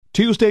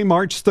Tuesday,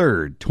 March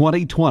 3rd,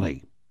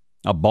 2020.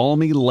 A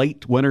balmy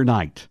late winter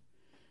night.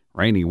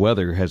 Rainy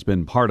weather has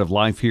been part of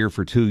life here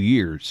for 2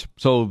 years,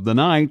 so the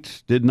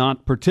night did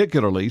not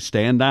particularly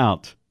stand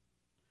out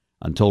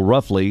until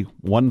roughly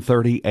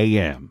 1:30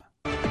 a.m.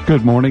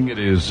 Good morning. It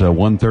is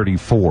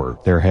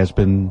 1:34. There has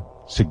been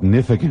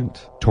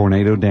significant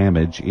tornado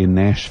damage in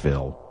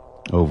Nashville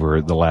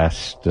over the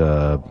last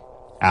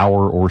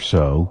hour or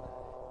so.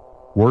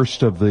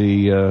 Worst of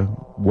the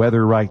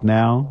weather right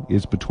now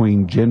is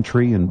between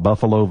Gentry and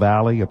Buffalo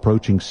Valley,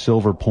 approaching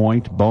Silver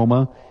Point,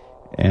 Boma,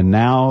 and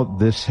now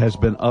this has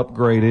been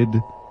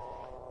upgraded.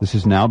 This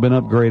has now been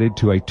upgraded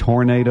to a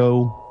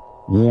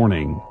tornado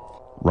warning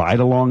right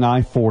along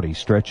I-40,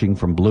 stretching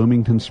from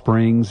Bloomington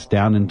Springs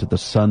down into the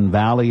Sun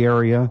Valley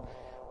area,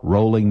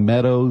 Rolling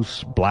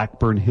Meadows,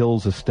 Blackburn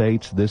Hills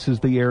Estates. This is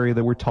the area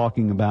that we're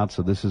talking about.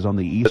 So this is on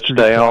the eastern.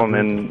 It's down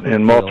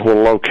in multiple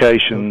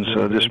locations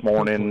this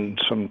morning,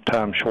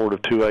 sometime short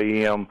of 2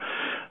 a.m.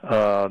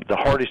 The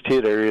hardest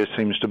hit area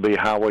seems to be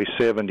Highway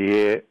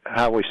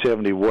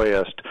 70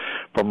 west,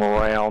 from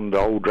around the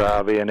Old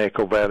Drive-In,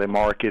 Echo Valley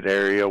Market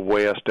area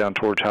west down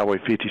towards Highway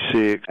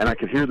 56. And I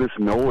could hear this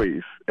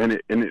noise, and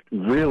it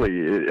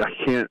really, I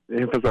can't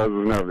emphasize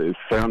enough, it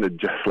sounded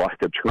just like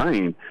a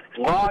train.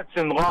 Lots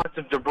and lots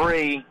of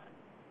debris,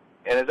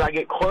 and as I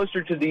get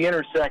closer to the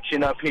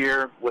intersection up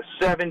here with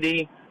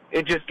 70,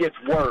 it just gets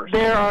worse.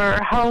 There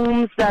are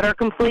homes that are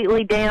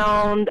completely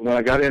down. When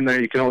I got in there,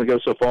 you can only go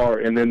so far,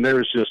 and then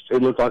there's just, it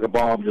looked like a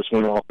bomb just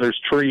went off. There's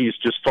trees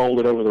just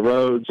folded over the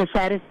roads. The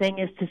saddest thing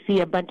is to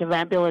see a bunch of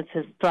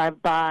ambulances drive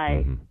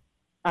by,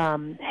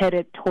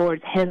 headed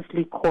towards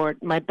Hensley Court.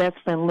 My best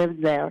friend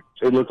lives there.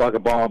 It looked like a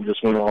bomb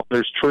just went off.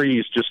 There's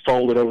trees just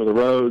folded over the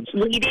roads.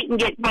 We didn't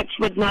get much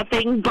with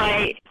nothing,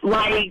 but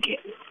like,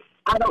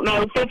 I don't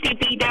know, 50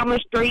 feet down the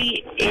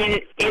street,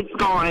 it's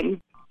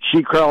gone.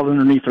 She crawled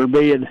underneath her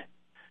bed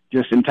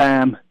just in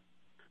time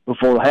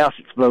before the house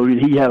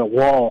exploded. He had a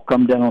wall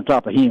come down on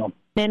top of him.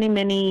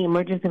 Many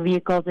emergency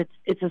vehicles.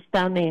 It's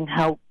astounding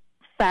how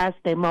fast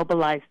they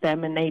mobilized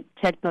them, and they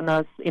checked on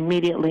us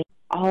immediately.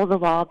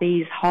 All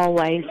these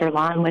hallways are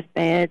lined with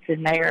beds,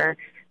 and there are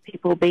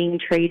people being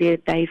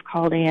treated. They've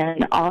called in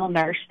all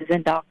nurses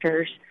and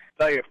doctors.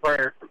 Say a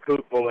prayer for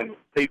Cookville and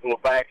people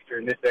of Baxter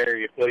in this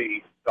area,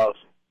 please, because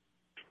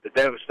the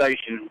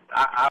devastation.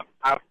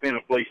 I've been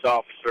a police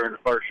officer and a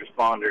first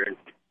responder, and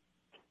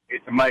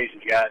it's amazing,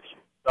 guys.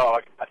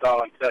 That's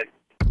all I can say.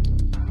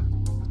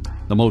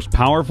 The most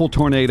powerful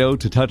tornado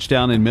to touch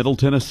down in Middle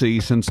Tennessee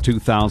since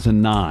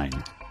 2009.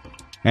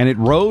 And it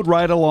rode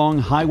right along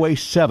Highway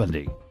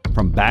 70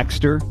 from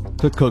Baxter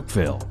to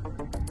Cookville.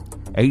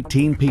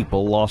 18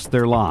 people lost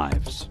their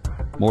lives.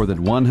 More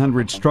than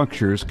 100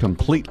 structures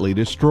completely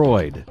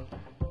destroyed.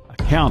 A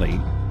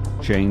county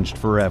changed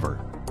forever.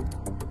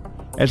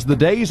 As the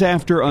days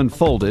after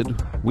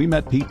unfolded, we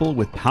met people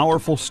with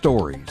powerful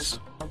stories,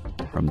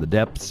 from the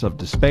depths of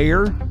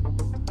despair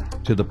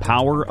to the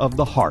power of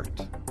the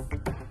heart.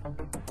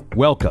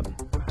 Welcome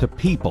to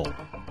People,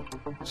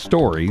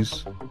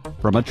 Stories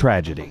from a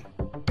Tragedy.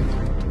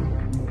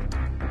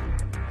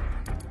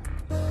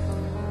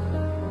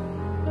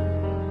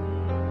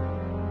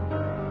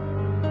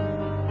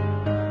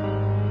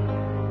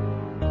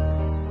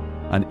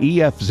 An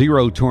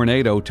EF0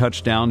 tornado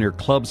touched down near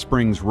Club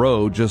Springs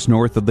Road just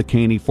north of the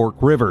Caney Fork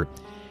River.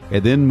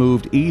 It then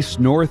moved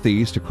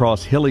east-northeast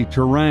across hilly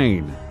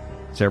terrain.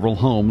 Several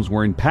homes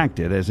were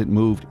impacted as it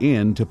moved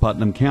into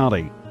Putnam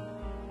County.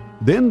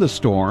 Then the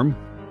storm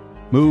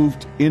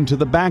moved into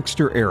the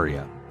Baxter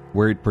area,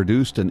 where it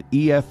produced an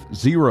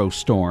EF0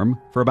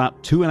 storm for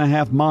about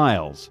 2.5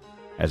 miles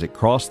as it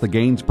crossed the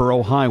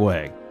Gainesboro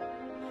Highway.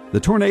 The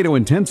tornado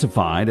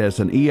intensified as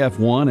an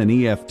EF1 and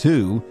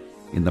EF2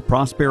 in the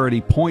Prosperity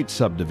Point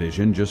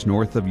subdivision just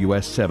north of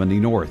US 70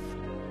 North.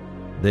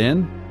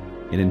 Then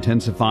it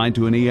intensified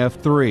to an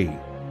EF3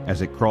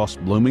 as it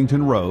crossed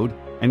Bloomington Road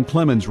and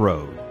Clemens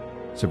Road,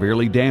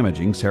 severely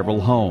damaging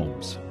several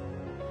homes.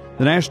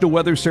 The National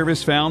Weather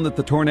Service found that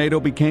the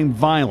tornado became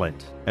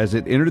violent as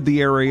it entered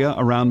the area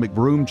around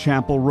McBroom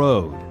Chapel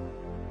Road,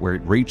 where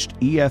it reached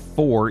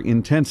EF4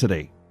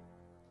 intensity,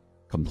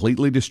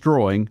 completely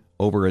destroying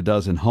over a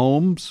dozen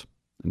homes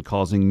and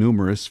causing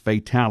numerous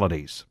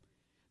fatalities.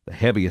 The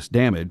heaviest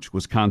damage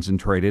was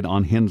concentrated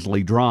on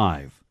Hensley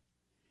Drive.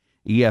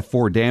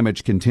 EF4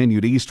 damage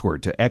continued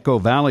eastward to Echo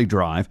Valley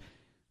Drive,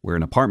 where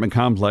an apartment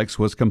complex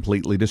was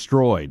completely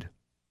destroyed.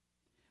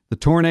 The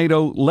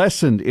tornado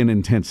lessened in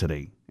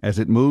intensity as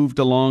it moved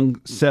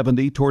along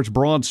 70 towards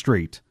Broad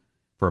Street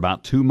for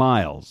about 2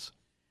 miles,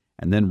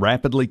 and then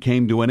rapidly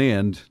came to an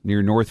end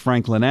near North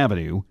Franklin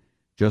Avenue,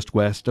 just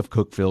west of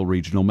Cookville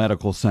Regional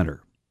Medical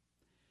Center.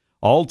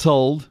 All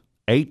told,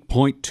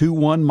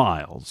 8.21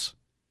 miles,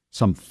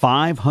 some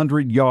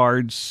 500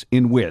 yards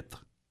in width.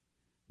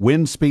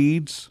 Wind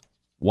speeds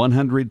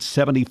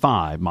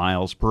 175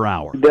 miles per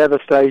hour.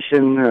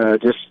 Devastation,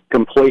 just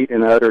complete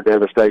and utter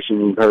devastation.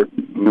 You heard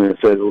it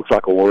said it looks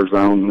like a war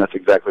zone, and that's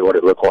exactly what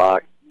it looked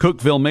like.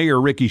 Cookville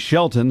Mayor Ricky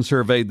Shelton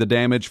surveyed the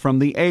damage from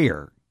the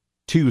air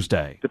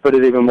Tuesday. To put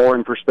it even more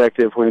in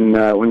perspective, when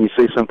you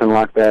see something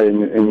like that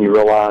and you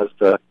realize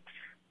the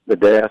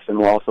death and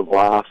loss of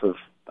life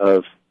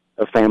of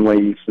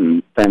families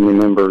and family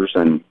members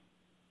and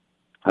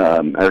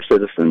our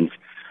citizens,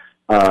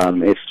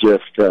 it's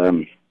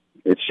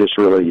just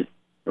really,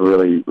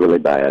 really, really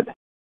bad.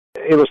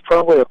 It was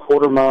probably a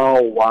quarter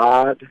mile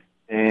wide,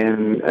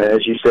 and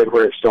as you said,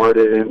 where it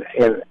started, and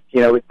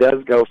it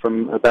does go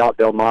from about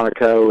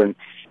Delmonico, and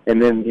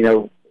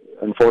then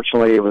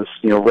unfortunately, it was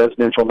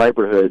residential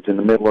neighborhoods in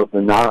the middle of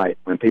the night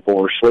when people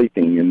were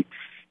sleeping,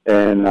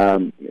 and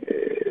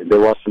there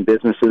was some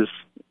businesses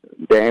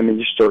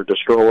damaged or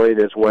destroyed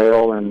as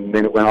well, and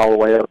then it went all the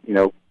way up.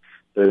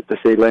 The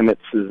city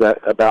limits is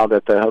about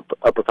at the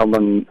Upper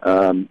Cumberland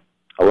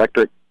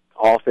electric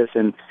office,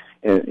 and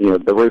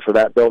the roof of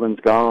that building's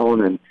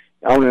gone, and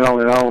on and on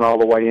and on, all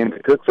the way into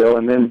Cookeville.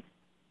 And then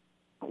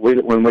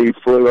when we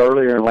flew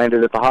earlier and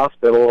landed at the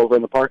hospital, over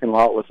in the parking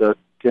lot was a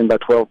 10 by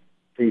 12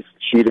 piece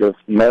sheet of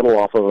metal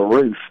off of a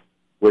roof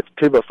with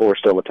 2x4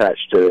 still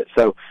attached to it.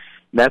 So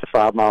that's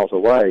 5 miles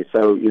away.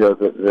 So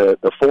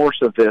the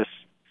force of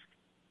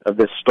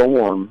this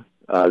storm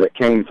that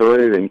came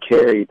through and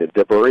carried the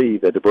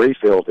debris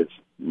field is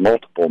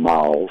multiple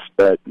miles,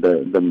 but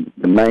the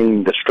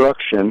main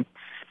destruction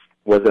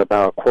was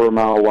about a quarter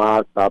mile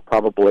wide by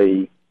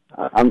probably,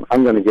 I'm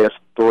going to guess,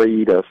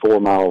 3 to 4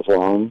 miles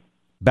long.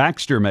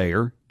 Baxter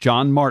Mayor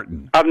John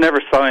Martin. I've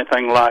never saw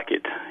anything like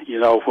it.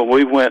 When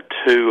we went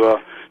to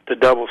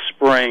Double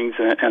Springs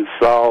and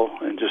saw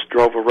and just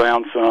drove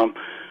around some,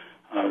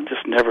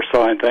 just never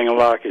saw anything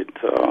like it.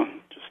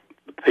 Just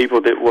the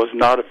people that was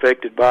not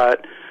affected by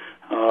it,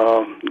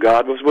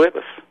 God was with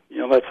us.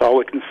 That's all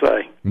we can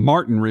say.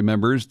 Martin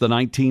remembers the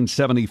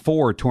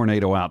 1974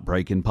 tornado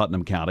outbreak in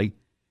Putnam County,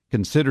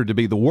 considered to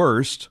be the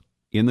worst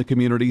in the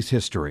community's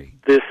history.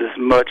 This is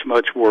much,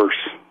 much worse.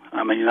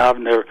 I've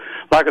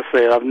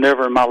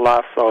never in my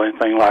life saw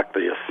anything like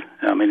this.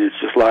 It's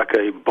just like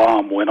a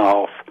bomb went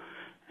off.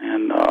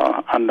 And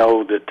I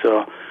know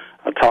that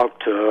I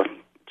talked to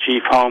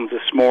Chief Holmes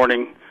this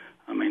morning.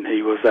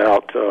 He was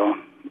out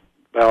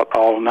about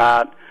all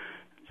night,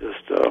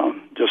 just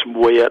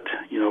wet,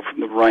 from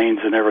the rains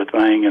and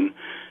everything,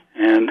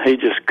 and he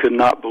just could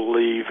not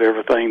believe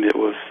everything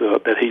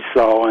that he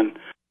saw. And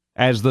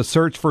as the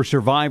search for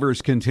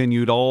survivors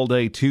continued all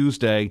day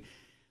Tuesday,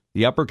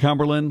 the Upper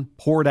Cumberland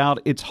poured out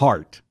its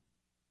heart.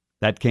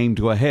 That came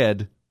to a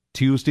head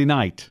Tuesday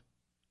night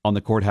on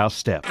the courthouse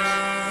steps.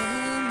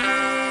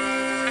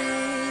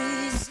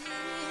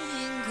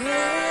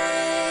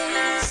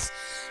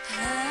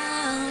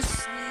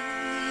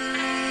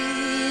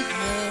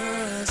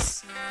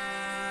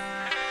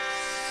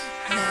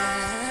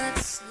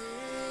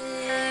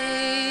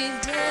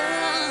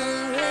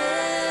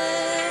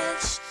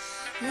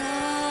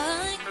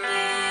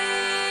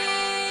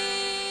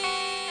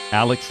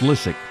 Alex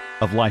Lissick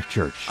of Life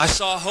Church. I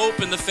saw hope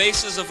in the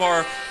faces of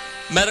our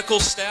medical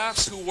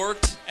staffs who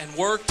worked and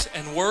worked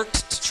and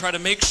worked to try to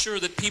make sure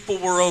that people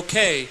were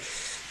okay.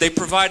 They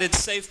provided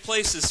safe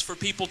places for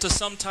people to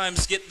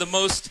sometimes get the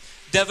most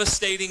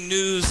devastating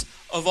news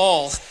of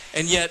all,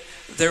 and yet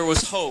there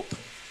was hope.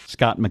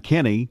 Scott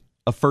McKinney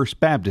of First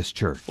Baptist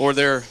Church. Lord,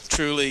 there are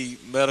truly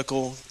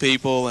medical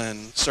people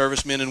and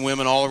servicemen and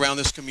women all around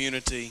this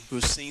community who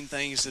have seen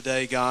things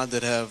today, God,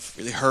 that have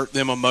really hurt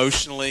them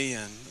emotionally,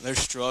 and they're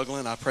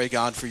struggling. I pray,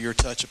 God, for your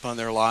touch upon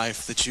their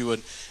life, that you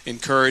would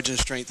encourage and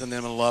strengthen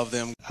them and love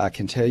them. I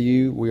can tell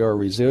you we are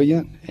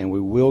resilient, and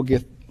we will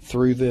get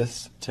through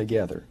this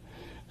together.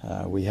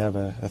 We have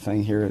a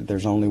thing here,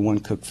 there's only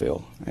one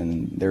Cookeville,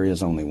 and there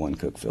is only one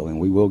Cookeville, and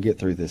we will get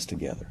through this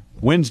together.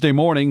 Wednesday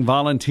morning,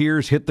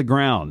 volunteers hit the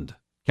ground.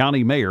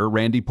 County Mayor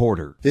Randy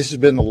Porter. This has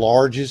been the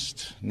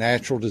largest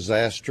natural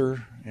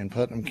disaster in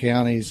Putnam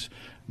County's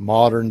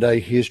modern-day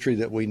history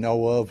that we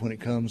know of when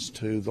it comes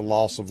to the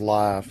loss of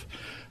life.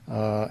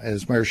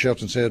 As Mayor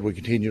Shelton said, we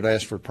continue to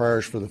ask for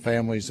prayers for the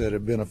families that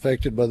have been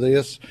affected by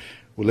this.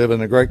 We live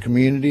in a great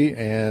community,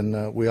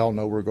 and we all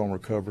know we're going to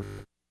recover.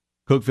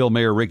 Cookeville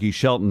Mayor Ricky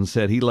Shelton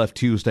said he left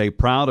Tuesday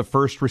proud of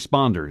first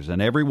responders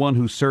and everyone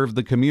who served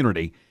the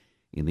community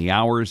in the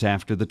hours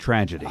after the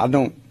tragedy. I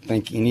don't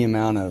think any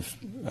amount of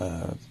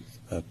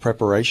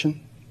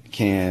preparation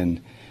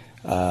can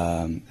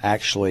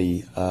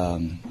actually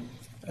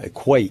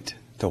equate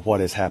to what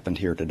has happened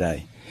here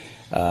today.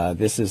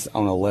 This is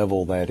on a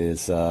level that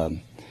is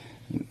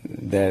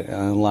that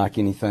unlike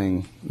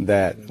anything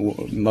that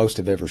most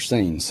have ever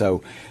seen.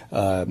 So,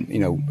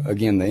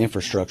 again, the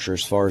infrastructure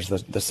as far as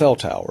the cell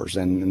towers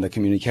and the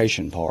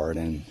communication part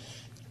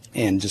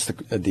and just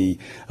the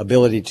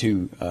ability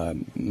to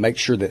make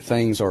sure that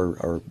things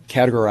are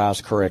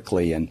categorized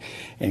correctly and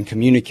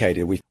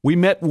communicated. We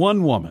met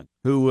one woman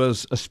who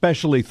was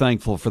especially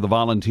thankful for the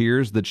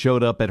volunteers that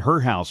showed up at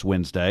her house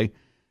Wednesday,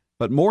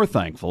 but more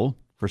thankful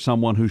for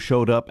someone who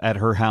showed up at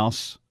her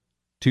house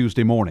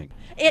Tuesday morning.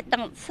 It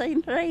don't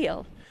seem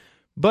real.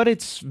 But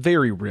it's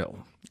very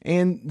real.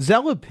 And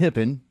Zella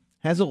Pippin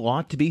has a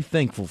lot to be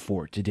thankful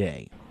for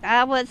today.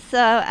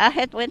 I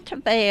had went to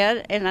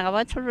bed and I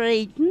was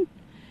reading.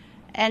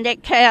 And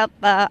it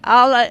kept,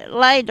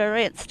 later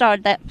it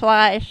started that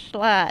flash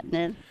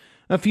lightning.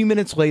 A few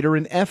minutes later,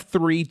 an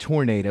F3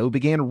 tornado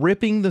began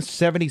ripping the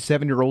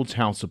 77-year-old's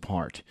house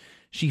apart.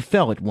 She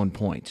fell at one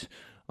point,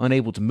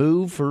 unable to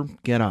move or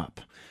get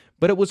up.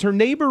 But it was her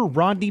neighbor,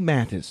 Rodney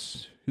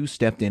Mathis, who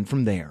stepped in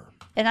from there.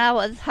 And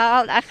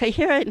I could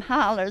hear him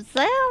holler,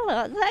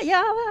 Zella,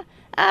 y'all.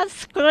 I was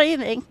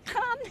screaming,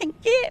 come and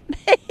get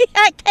me.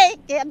 I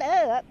can't get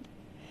up.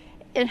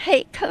 And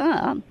he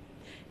come,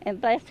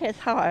 and bless his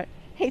heart,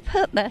 he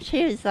put my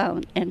shoes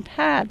on and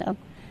tied them.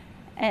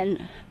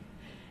 And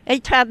he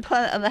tried to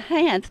put on the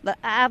hands, but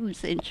I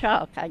was in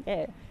shock, I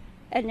guess.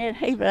 And then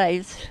he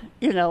raised,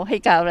 he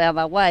got around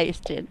my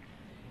waist, and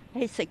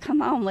he said,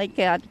 come on, we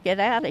got to get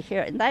out of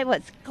here. And there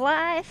was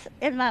glass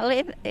in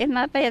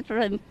my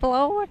bedroom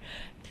floor,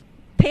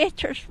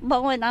 pictures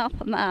blowing off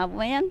of my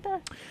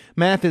window.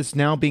 Mathis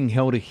now being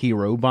held a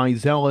hero by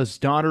Zella's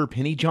daughter,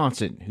 Penny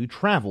Johnson, who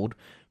traveled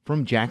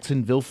from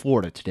Jacksonville,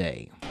 Florida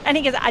today. And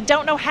he goes, I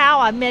don't know how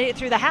I made it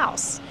through the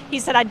house. He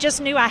said, I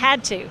just knew I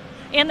had to.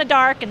 In the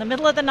dark, in the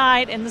middle of the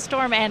night, in the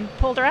storm, and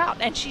pulled her out,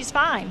 and she's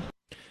fine.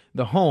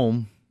 The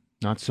home,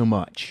 not so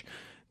much.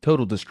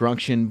 Total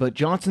destruction, but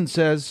Johnson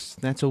says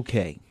that's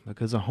okay,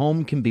 because a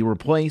home can be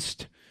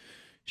replaced.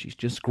 She's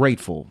just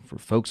grateful for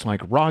folks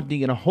like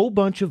Rodney and a whole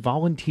bunch of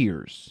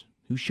volunteers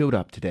who showed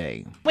up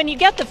today. When you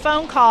get the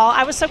phone call,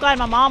 I was so glad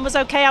my mom was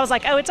okay. I was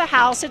like, oh, it's a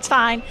house, it's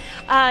fine.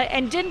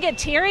 And didn't get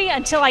teary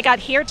until I got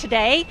here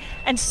today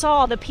and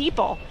saw the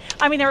people.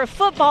 I mean, there were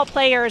football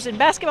players and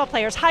basketball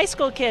players, high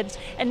school kids,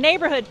 and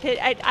neighborhood.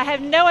 I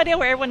have no idea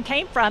where everyone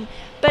came from,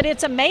 but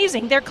it's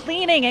amazing. They're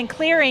cleaning and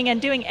clearing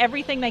and doing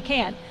everything they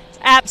can. It's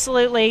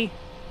absolutely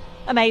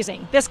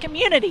amazing. This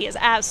community is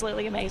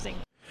absolutely amazing.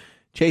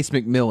 Chase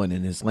McMillan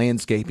and his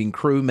landscaping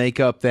crew make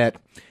up that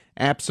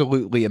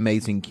absolutely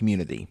amazing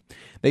community.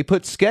 They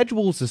put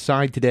schedules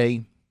aside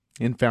today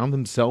and found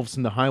themselves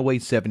in the Highway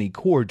 70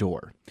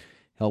 corridor,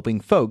 helping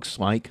folks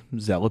like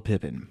Zella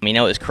Pippin. It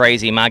was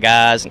crazy. My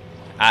guys,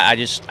 I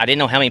didn't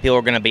know how many people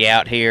were going to be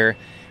out here.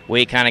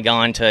 We kind of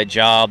gone to a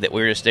job that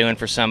we were just doing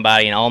for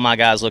somebody, and all my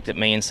guys looked at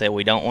me and said,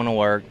 we don't want to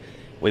work,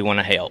 we want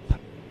to help.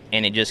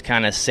 And it just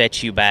kind of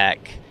sets you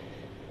back.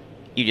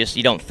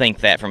 You don't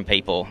think that from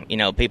people. A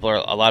lot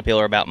of people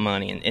are about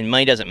money, and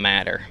money doesn't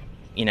matter.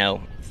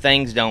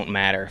 Things don't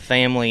matter.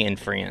 Family and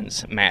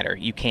friends matter.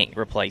 You can't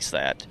replace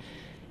that.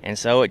 And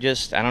so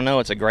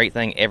it's a great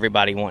thing,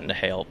 everybody wanting to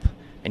help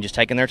and just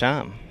taking their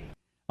time.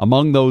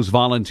 Among those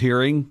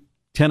volunteering,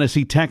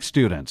 Tennessee Tech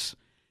students.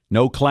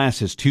 No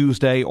classes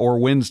Tuesday or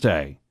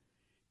Wednesday.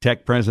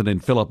 Tech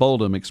President Philip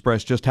Oldham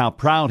expressed just how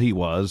proud he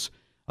was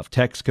of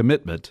Tech's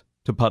commitment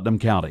to Putnam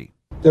County.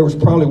 There was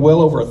probably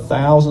well over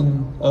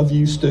 1,000 of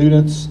you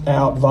students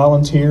out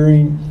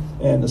volunteering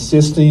and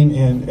assisting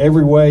in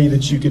every way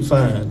that you could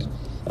find.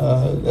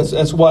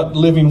 That's what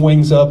Living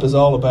Wings Up is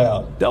all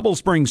about. Double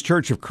Springs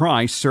Church of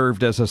Christ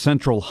served as a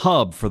central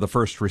hub for the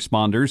first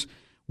responders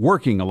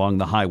working along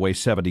the Highway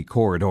 70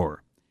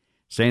 corridor.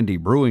 Sandy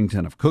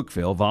Brewington of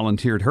Cookeville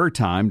volunteered her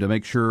time to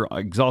make sure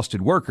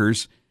exhausted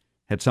workers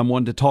had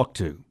someone to talk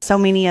to. So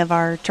many of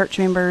our church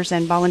members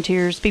and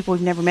volunteers, people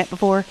we've never met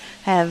before,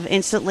 have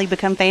instantly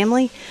become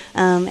family,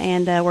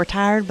 and we're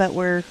tired, but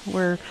we're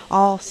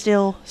all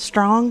still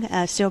strong,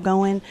 still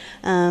going,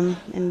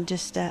 and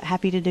just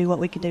happy to do what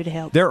we can do to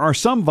help. There are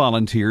some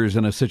volunteers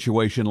in a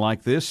situation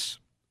like this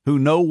who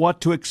know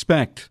what to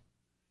expect.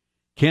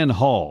 Ken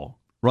Hall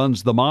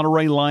runs the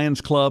Monterey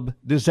Lions Club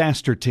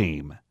disaster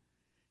team.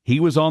 He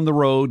was on the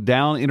road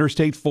down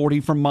Interstate 40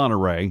 from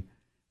Monterey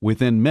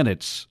within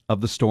minutes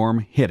of the storm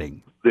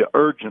hitting. The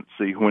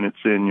urgency when it's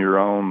in your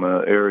own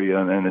area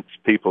and it's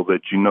people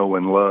that you know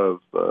and love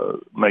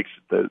makes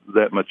it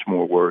that much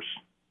more worse.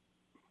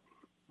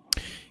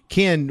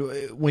 Ken,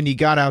 when you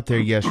got out there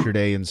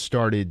yesterday and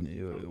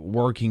started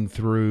working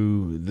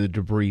through the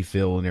debris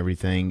fill and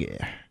everything,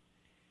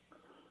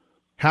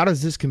 how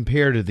does this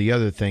compare to the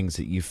other things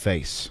that you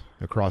face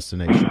across the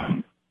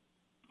nation?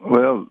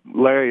 Well,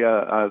 Larry,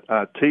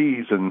 I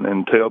tease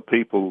and tell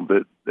people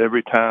that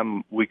every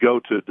time we go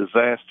to a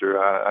disaster,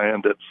 I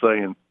end up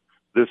saying,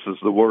 this is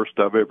the worst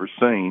I've ever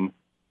seen.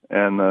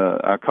 And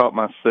I caught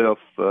myself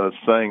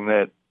saying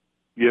that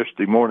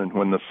yesterday morning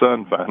when the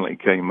sun finally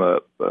came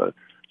up.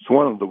 It's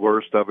one of the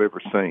worst I've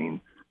ever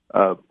seen.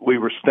 We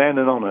were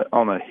standing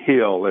on a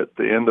hill at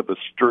the end of a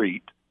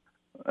street.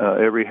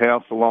 Every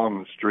house along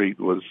the street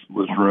was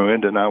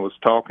ruined, and I was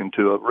talking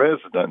to a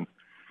resident,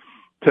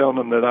 telling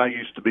them that I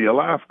used to be a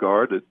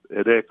lifeguard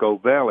at Echo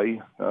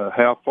Valley.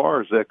 How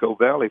far is Echo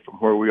Valley from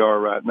where we are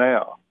right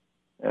now?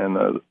 And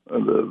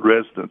the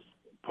resident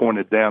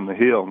pointed down the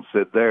hill and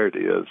said, there it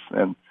is.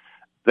 And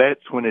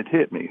that's when it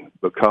hit me,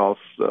 because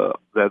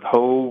that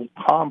whole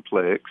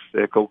complex,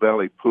 Echo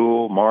Valley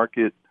Pool,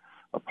 Market,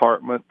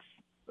 apartments,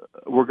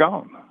 were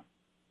gone.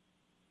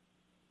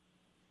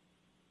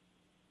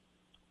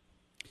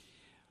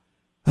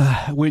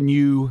 When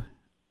you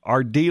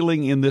are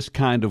dealing in this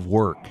kind of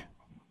work,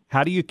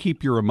 how do you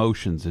keep your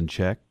emotions in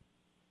check?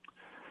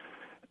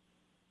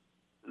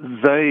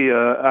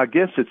 I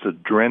guess it's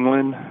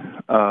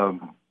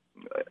adrenaline.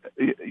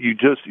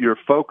 You're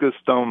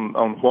focused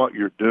on what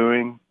you're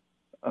doing.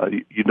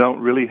 You don't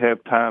really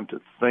have time to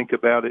think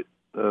about it.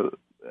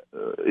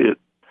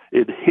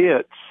 It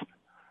hits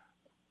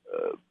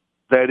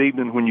that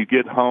evening when you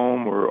get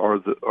home, or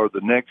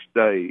the next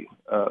day.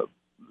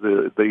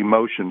 The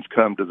emotions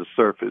come to the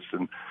surface,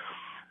 and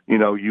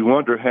you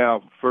wonder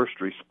how first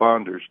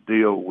responders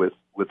deal with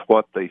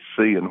what they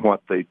see and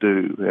what they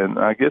do. And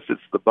I guess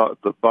it's the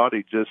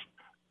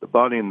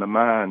body and the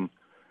mind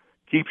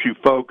keeps you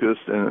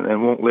focused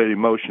and won't let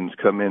emotions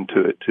come into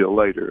it till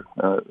later.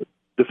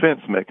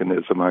 Defense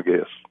mechanism, I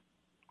guess.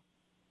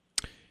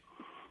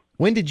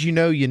 When did you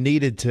know you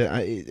needed to?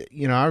 I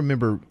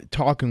remember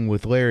talking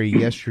with Larry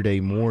yesterday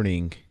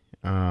morning,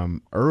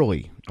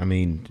 early.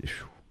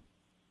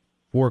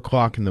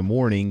 4:00 in the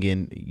morning,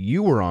 and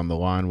you were on the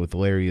line with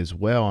Larry as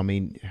well.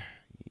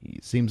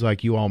 It seems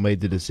like you all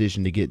made the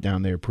decision to get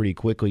down there pretty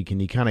quickly.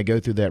 Can you kind of go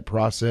through that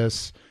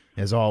process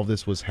as all of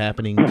this was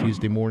happening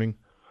Tuesday morning?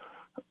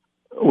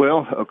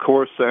 Well, of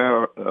course,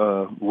 our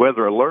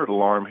weather alert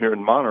alarm here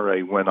in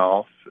Monterey went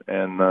off,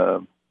 and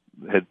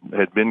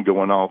had been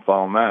going off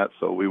all night,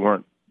 so we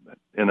weren't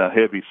in a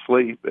heavy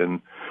sleep.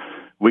 And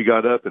we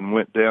got up and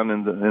went down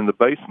in the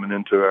basement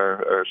into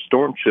our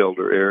storm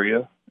shelter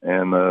area,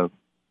 and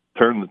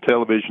turned the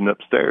television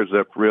upstairs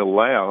up real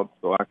loud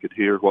so I could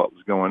hear what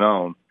was going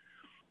on.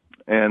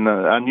 And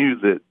I knew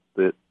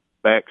that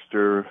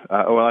Baxter,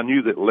 I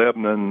knew that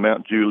Lebanon,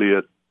 Mount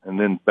Juliet, and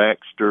then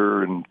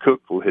Baxter and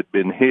Cookeville had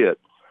been hit.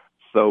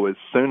 So as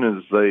soon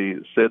as they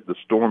said the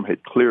storm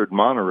had cleared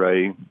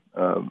Monterey,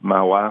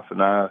 my wife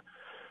and I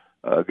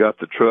got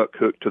the truck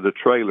hooked to the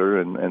trailer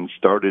and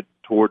started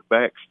toward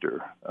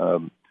Baxter.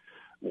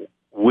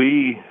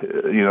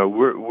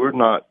 We're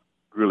not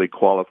really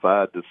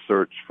qualified to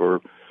search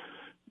for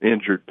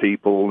injured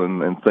people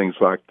and things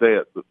like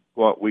that, but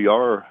what we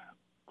are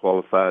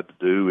qualified to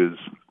do is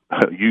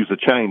use a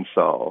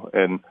chainsaw,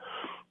 and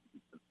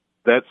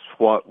that's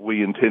what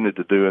we intended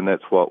to do, and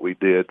that's what we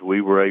did. We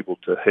were able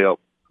to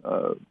help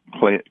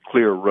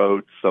clear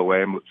roads so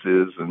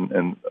ambulances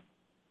and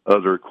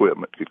other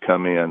equipment could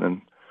come in,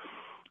 and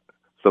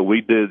so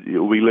we did.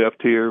 We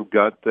left here,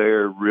 got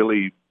there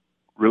really,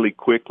 really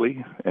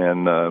quickly,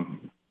 and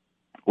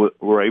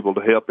were able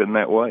to help in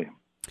that way.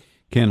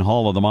 Ken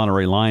Hall of the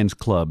Monterey Lions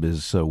Club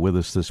is with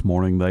us this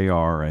morning. They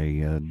are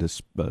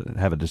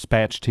have a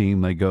dispatch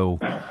team. They go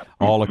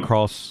all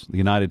across the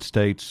United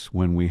States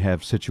when we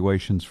have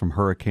situations from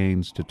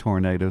hurricanes to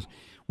tornadoes.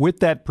 With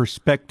that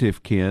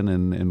perspective, Ken,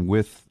 and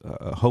with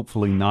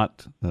hopefully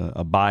not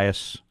a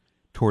bias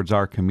towards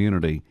our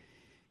community,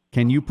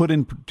 can you put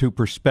into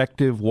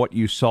perspective what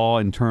you saw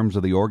in terms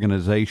of the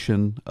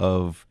organization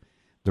of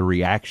the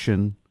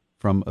reaction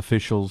from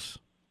officials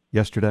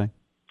yesterday?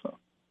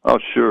 Oh,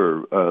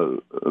 sure.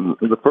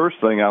 The first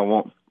thing I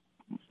want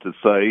to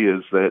say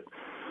is that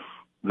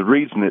the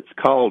reason it's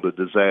called a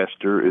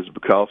disaster is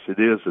because it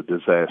is a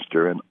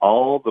disaster. And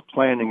all the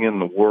planning in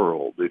the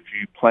world, if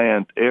you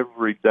planned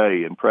every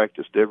day and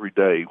practiced every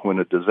day, when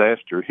a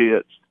disaster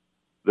hits,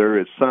 there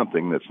is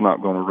something that's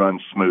not going to run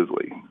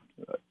smoothly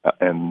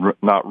and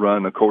not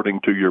run according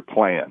to your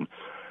plan.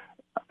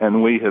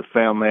 And we have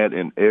found that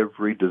in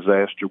every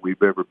disaster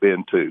we've ever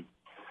been to.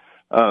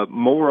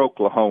 Moore,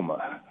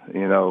 Oklahoma.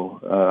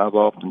 I've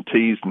often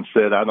teased and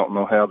said I don't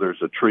know how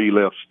there's a tree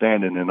left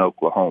standing in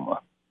Oklahoma,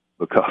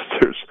 because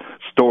there's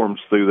storms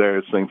through there,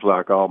 it seems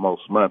like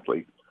almost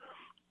monthly.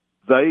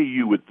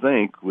 You would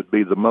think, would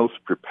be the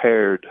most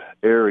prepared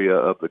area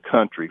of the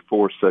country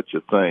for such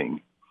a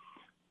thing.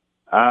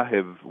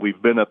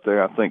 We've been up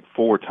there, I think,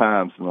 4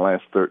 times in the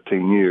last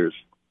 13 years.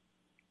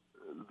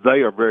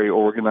 They are very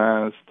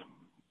organized,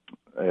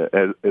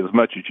 as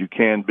much as you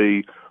can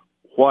be.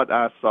 What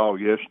I saw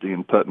yesterday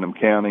in Putnam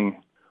County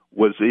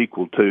was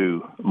equal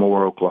to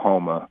Moore,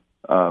 Oklahoma.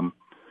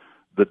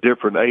 The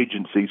different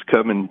agencies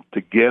coming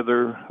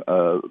together.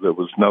 There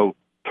was no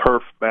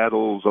turf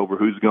battles over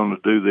who's going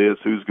to do this,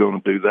 who's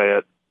going to do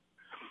that.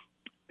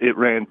 It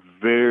ran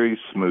very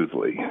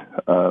smoothly.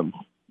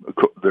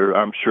 There,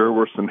 I'm sure,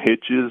 were some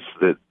hitches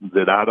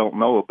that I don't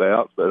know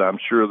about, but I'm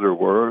sure there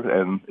were,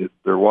 and if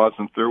there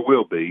wasn't, there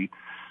will be.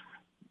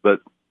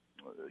 But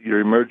your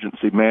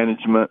emergency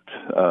management,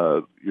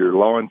 your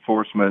law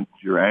enforcement,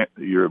 your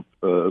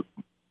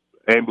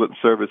ambulance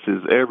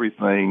services,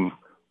 everything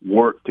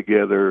worked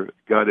together,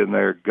 got in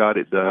there, got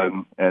it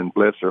done, and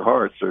bless their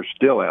hearts, they're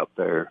still out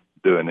there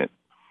doing it.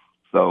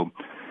 So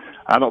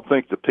I don't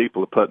think the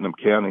people of Putnam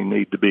County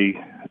need to be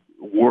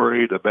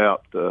worried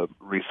about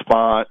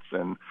response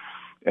and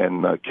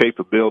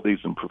capabilities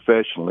and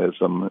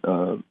professionalism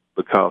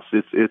because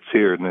it's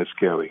here in this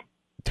county.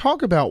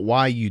 Talk about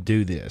why you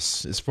do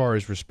this as far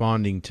as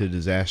responding to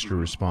disaster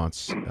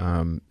response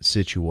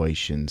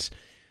situations.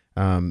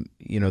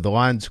 The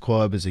Lions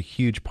Club is a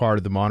huge part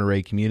of the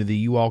Monterey community.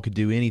 You all could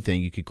do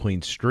anything. You could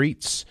clean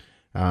streets.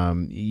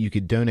 You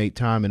could donate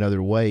time in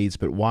other ways.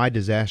 But why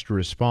disaster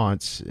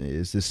response?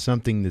 Is this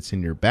something that's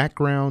in your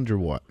background or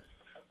what?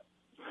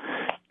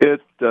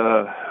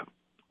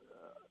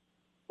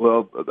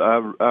 Well,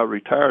 I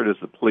retired as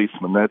a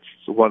policeman. That's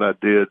what I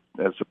did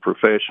as a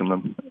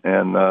profession.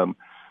 And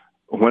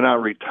when I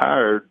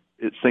retired,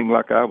 it seemed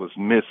like I was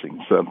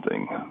missing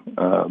something.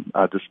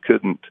 I just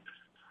couldn't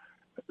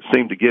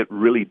seem to get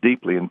really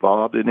deeply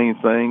involved in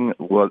anything.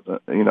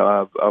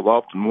 I've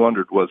often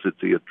wondered, was it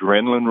the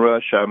adrenaline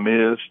rush I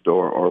missed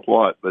or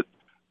what? But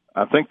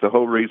I think the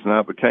whole reason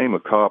I became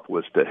a cop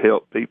was to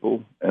help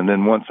people. And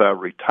then once I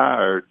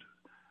retired,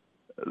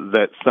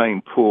 that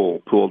same pull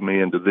pulled me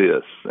into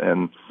this.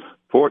 And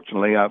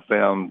fortunately, I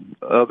found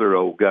other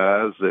old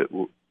guys that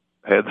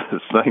had the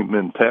same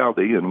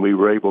mentality, and we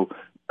were able,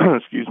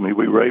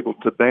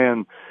 to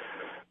band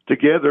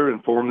together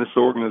and form this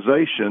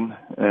organization.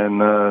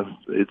 And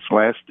it's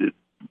lasted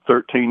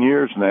 13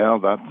 years now.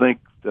 I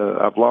think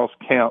I've lost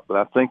count, but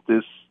I think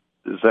this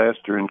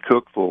disaster in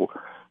Cookeville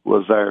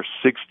was our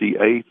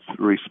 68th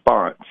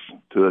response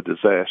to a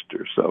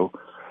disaster. So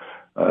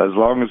as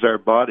long as our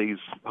bodies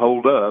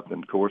hold up,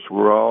 and of course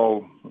we're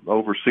all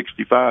over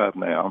 65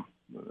 now,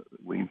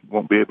 we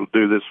won't be able to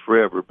do this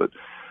forever, but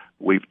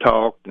we've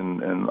talked,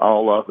 and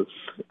all of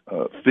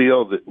us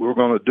feel that we're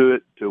going to do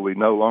it till we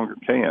no longer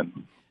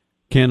can.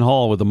 Ken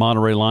Hall with the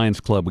Monterey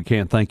Lions Club, we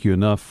can't thank you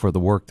enough for the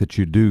work that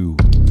you do.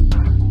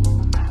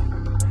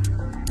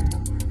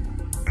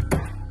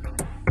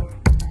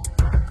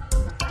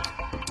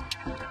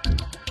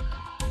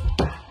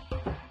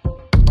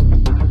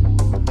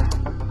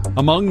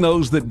 Among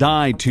those that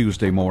died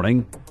Tuesday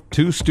morning,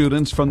 2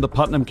 students from the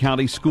Putnam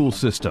County school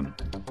system.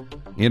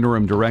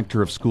 Interim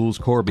Director of Schools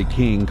Corby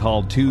King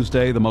called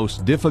Tuesday the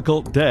most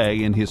difficult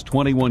day in his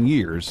 21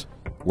 years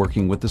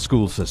working with the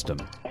school system.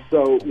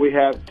 So we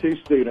have 2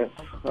 students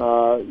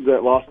that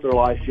lost their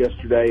life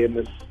yesterday in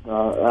this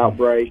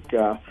outbreak,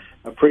 a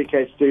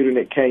pre-K student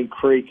at Cane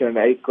Creek and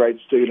an 8th grade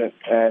student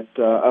at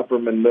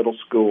Upperman Middle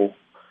School.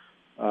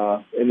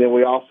 And then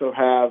we also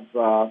have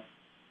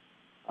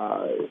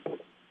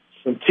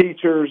some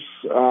teachers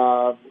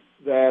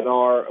that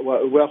are,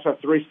 we also have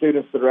 3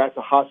 students that are at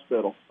the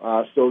hospital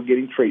still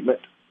getting treatment.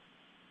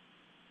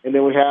 And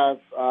then we have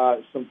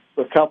a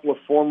couple of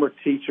former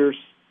teachers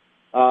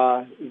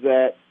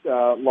that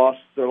lost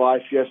their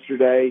life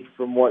yesterday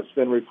from what's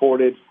been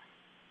reported.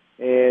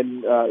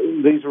 And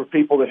these were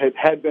people that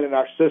had been in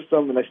our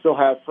system, and they still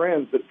have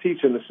friends that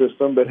teach in the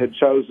system, but had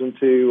chosen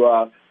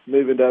to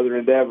move into other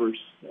endeavors,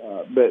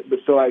 but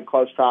still had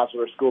close ties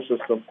with our school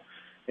system.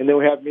 And then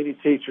we have many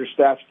teachers,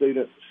 staff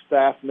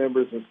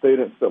members, and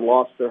students that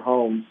lost their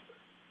homes,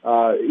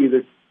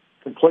 either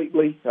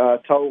completely,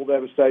 total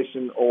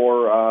devastation,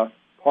 or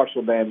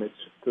partial damage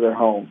to their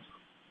homes.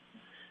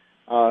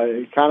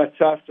 It's kind of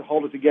tough to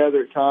hold it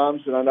together at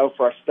times, and I know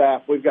for our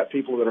staff, we've got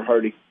people that are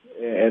hurting,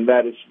 and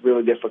that is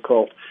really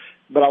difficult.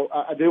 But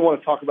I do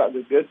want to talk about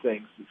the good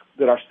things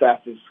that our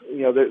staff is,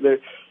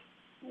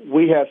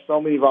 we have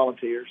so many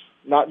volunteers,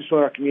 not just in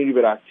our community,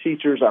 but our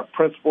teachers, our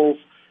principals,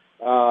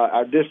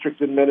 our district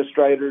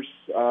administrators,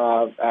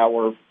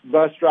 our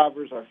bus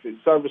drivers, our food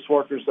service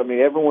workers. I mean,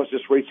 everyone's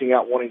just reaching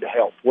out wanting to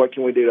help. What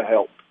can we do to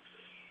help?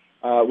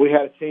 We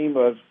had a team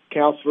of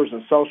counselors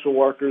and social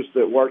workers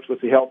that worked with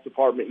the health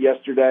department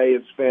yesterday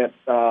and spent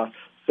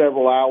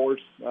several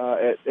hours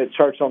at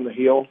Church on the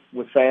Hill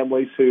with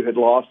families who had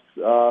lost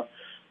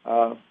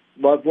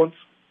loved ones.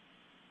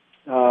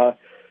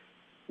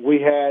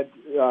 We had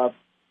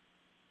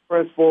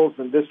principals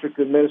and district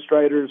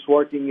administrators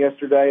working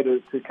yesterday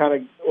to kind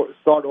of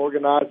start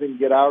organizing,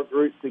 get our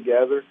group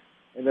together,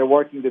 and they're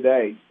working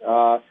today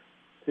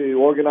to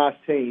organize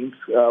teams.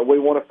 We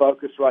want to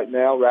focus right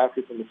now,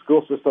 Rackets and the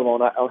school system,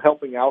 on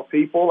helping our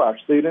people, our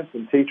students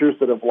and teachers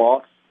that have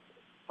lost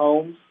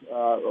homes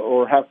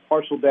or have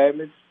partial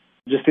damage.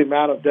 Just the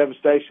amount of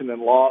devastation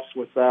and loss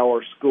with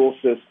our school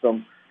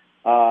system,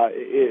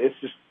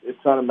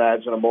 it's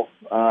unimaginable,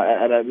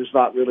 and there's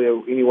not really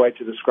any way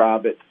to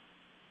describe it.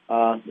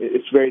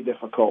 It's very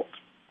difficult.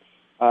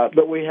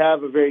 But we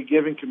have a very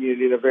giving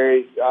community and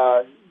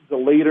the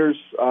leaders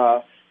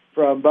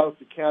from both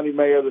the county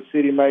mayor, the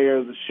city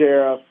mayor, the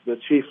sheriff, the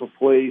chief of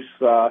police,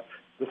 the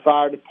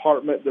fire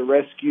department, the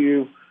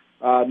rescue,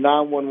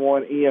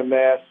 911,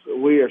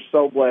 EMS. We are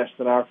so blessed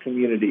in our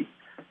community.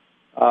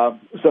 So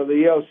the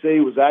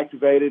EOC was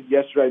activated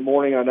yesterday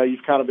morning. I know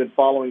you've kind of been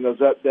following those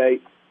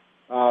updates.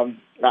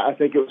 I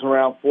think it was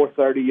around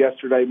 4:30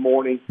 yesterday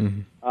morning.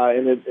 Mm-hmm.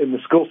 And the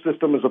school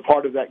system is a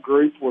part of that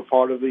group. We're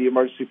part of the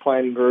emergency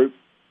planning group.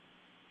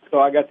 So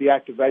I got the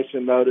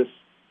activation notice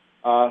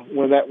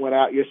when that went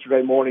out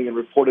yesterday morning and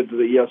reported to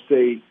the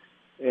EOC.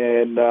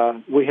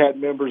 And we had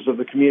members of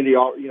the community,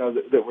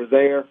 that were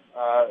there.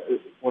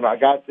 When I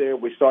got there,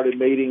 we started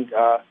meeting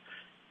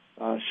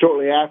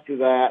shortly after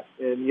that.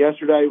 And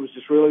yesterday was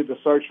just really the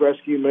search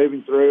rescue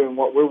moving through. And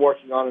what we're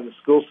working on in the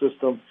school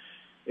system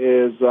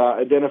is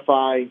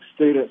identifying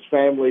students,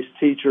 families,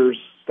 teachers,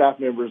 staff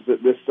members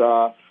that this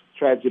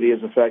tragedy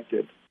has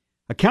affected.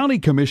 A county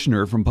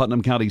commissioner from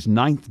Putnam County's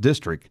 9th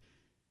District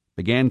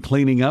began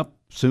cleaning up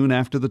soon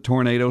after the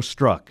tornado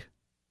struck.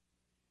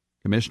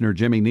 Commissioner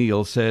Jimmy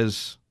Neal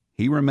says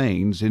he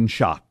remains in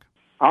shock.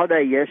 All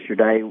day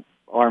yesterday,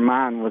 our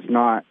mind was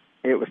not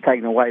it was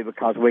taken away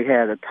because we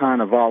had a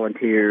ton of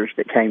volunteers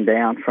that came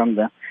down from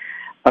the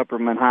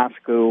Upperman High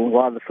School, a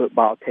lot of the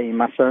football team.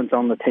 My son's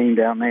on the team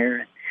down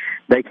there.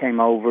 They came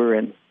over,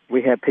 and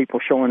we had people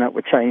showing up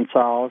with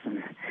chainsaws,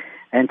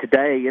 and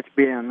today it's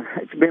been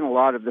a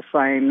lot of the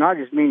same. Not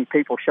as many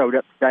people showed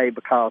up today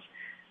because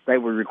they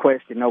were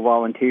requesting no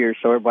volunteers,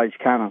 so everybody's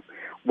kind of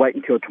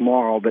waiting till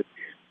tomorrow. But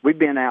we've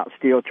been out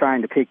still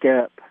trying to pick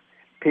up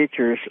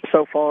pictures.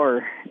 So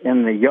far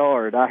in the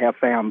yard, I have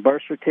found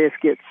birth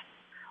certificates,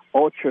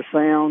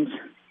 ultrasounds,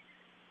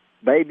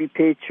 baby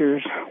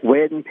pictures,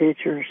 wedding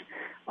pictures,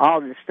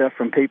 all this stuff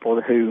from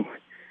people who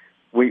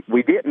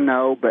we didn't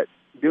know, but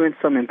doing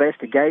some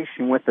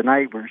investigation with the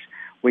neighbors,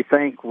 we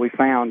think we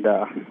found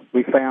the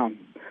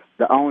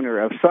owner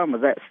of some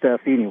of that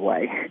stuff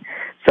anyway.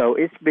 So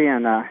it's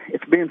been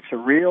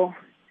surreal,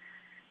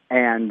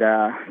 and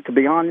to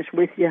be honest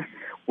with you,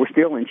 we're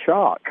still in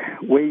shock.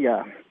 We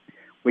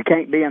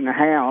can't be in the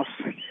house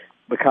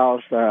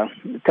because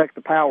they took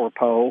the power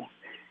pole,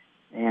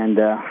 and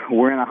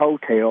we're in a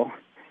hotel.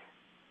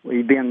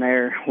 We've been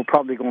there. We're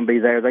probably going to be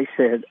there, they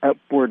said,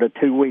 upward of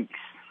 2 weeks.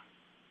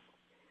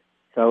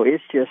 So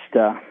it's just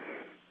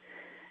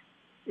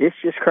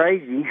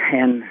crazy.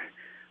 And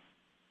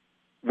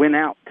went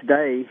out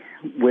today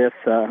with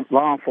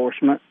law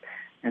enforcement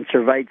and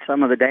surveyed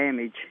some of the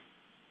damage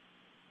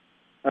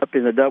up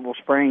in the Double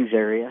Springs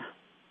area.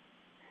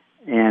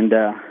 And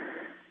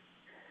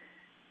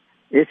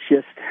it's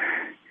just,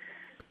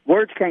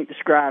 words can't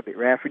describe it,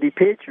 Rafferty.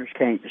 Pictures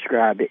can't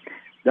describe it.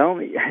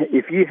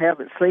 If you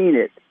haven't seen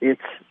it,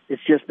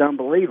 it's just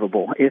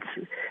unbelievable.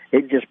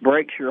 It just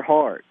breaks your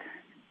heart.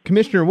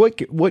 Commissioner, what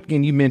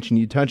can you mention?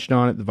 You touched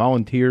on it, the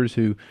volunteers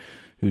who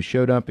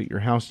showed up at your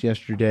house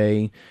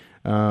yesterday.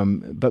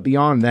 But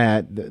beyond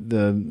that,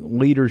 the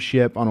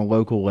leadership on a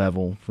local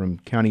level from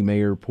County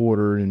Mayor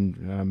Porter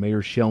and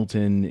Mayor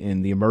Shelton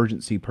and the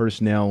emergency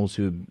personnel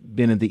who have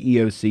been at the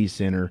EOC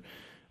Center,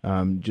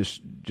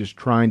 just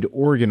trying to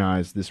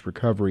organize this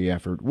recovery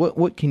effort.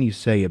 What can you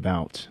say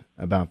about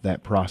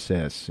that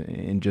process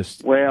and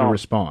just the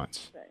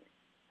response?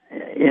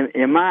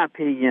 In my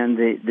opinion,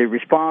 the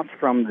response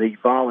from the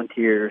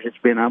volunteers, it's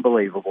been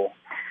unbelievable.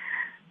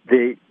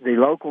 The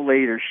local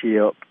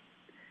leadership,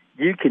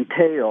 you can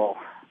tell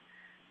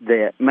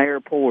that Mayor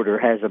Porter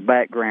has a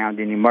background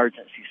in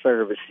emergency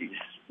services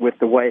with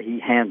the way he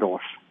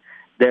handles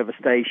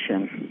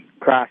devastation,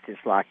 crisis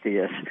like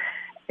this.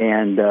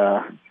 And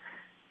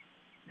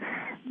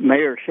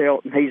Mayor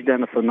Shelton, he's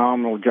done a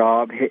phenomenal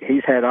job.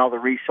 He's had all the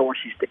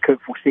resources that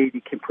Cookeville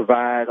City can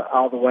provide,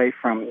 all the way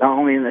from not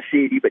only in the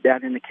city but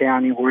down in the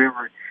county,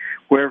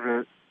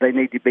 wherever they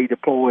need to be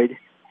deployed.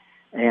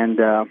 And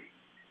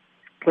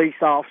police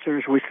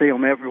officers, we see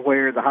them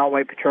everywhere, the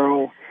highway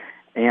patrol.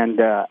 And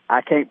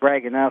I can't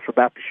brag enough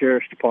about the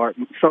sheriff's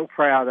department. So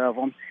proud of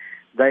them.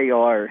 They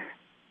are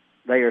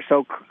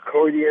so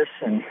courteous,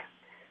 and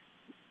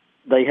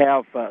they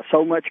have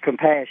so much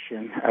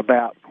compassion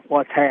about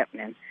what's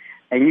happening.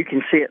 And you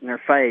can see it in their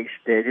face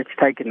that it's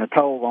taking a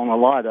toll on a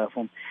lot of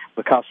them,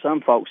 because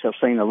some folks have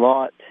seen a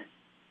lot.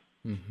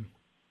 Mm-hmm.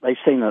 They've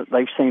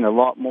seen a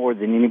lot more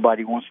than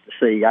anybody wants to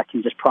see. I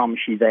can just promise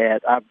you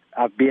that.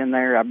 I've been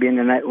there. I've been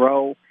in that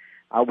role.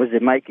 I was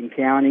in Macon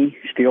County,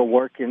 still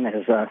working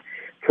as a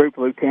troop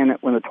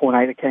lieutenant when the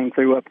tornado came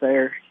through up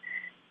there,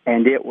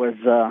 and it was.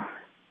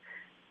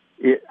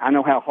 I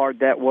know how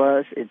hard that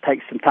was. It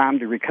takes some time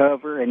to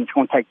recover, and it's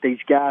going to take these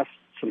guys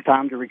some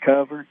time to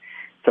recover.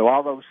 So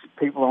all those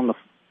people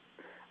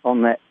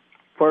on that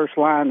first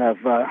line of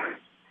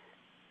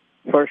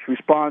first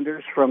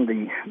responders, from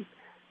the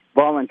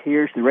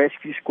volunteers, the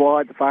rescue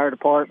squad, the fire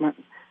department,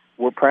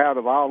 we're proud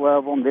of all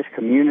of them. This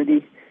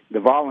community, the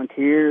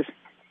volunteers,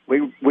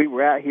 we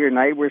were out here.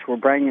 Neighbors were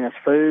bringing us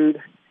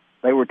food.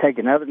 They were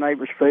taking other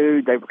neighbors'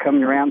 food. They were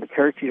coming around the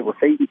churches, were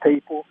feeding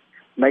people,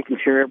 making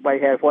sure everybody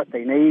has what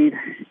they need.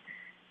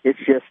 It's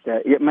just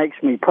it makes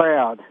me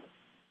proud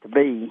to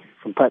be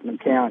from Putnam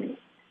County.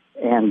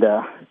 And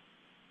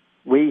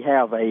we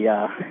have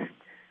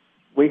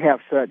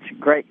such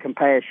great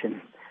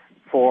compassion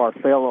for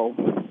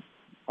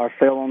our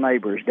fellow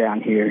neighbors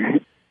down here.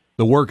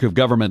 The work of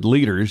government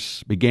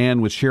leaders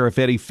began with Sheriff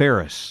Eddie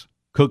Ferris,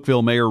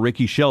 Cookeville Mayor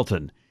Ricky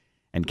Shelton,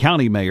 and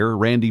County Mayor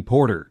Randy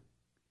Porter.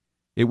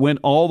 It went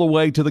all the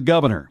way to the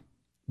governor.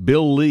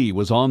 Bill Lee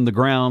was on the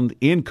ground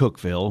in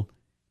Cookeville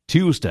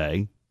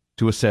Tuesday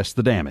to assess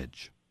the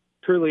damage.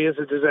 Truly is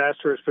a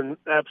disaster. It's been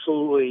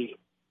absolutely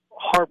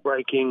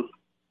heartbreaking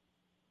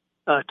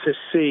to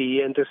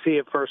see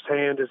it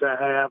firsthand, as I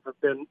have. I've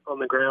been on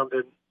the ground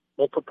in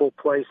multiple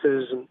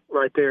places and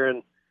right there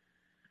in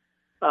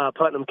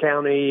Putnam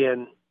County,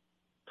 and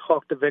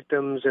talked to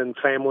victims and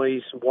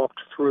families, and walked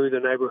through the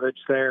neighborhoods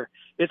there.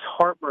 It's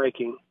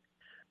heartbreaking,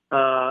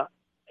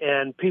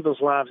 and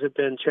people's lives have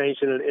been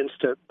changed in an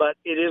instant. But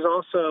it is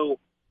also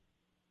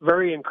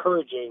very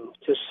encouraging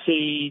to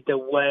see the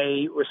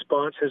way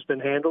response has been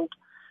handled,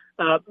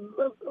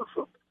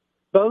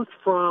 both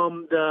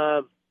from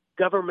the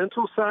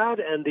governmental side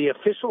and the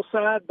official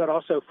side, but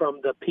also from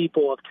the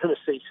people of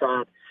Tennessee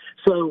side.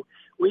 So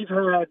we've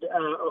had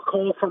a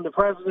call from the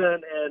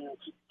president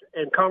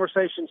and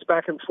conversations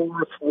back and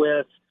forth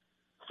with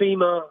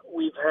FEMA.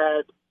 We've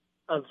had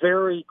a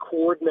very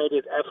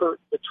coordinated effort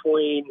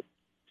between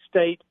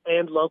state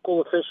and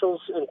local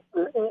officials,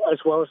 as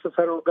well as the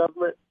federal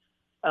government.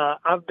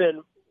 I've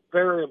been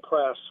very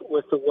impressed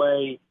with the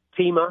way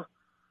FEMA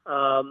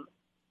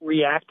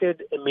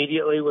reacted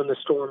immediately when the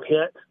storm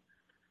hit,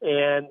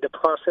 and the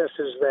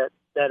processes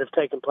that have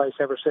taken place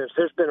ever since.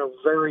 There's been a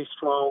very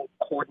strong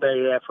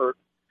coordinated effort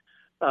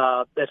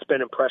that's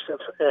been impressive.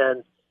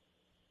 And,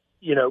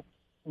 you know,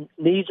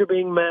 needs are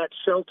being met,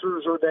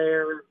 shelters are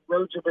there,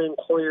 roads are being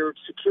cleared,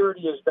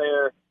 security is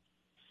there.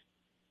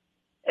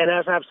 And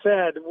as I've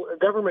said,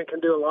 government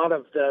can do a lot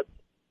of the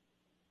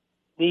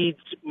needs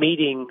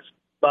meetings,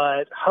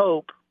 but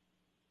hope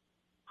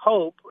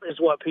is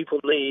what people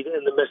need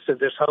in the midst of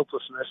this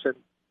hopelessness.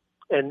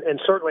 And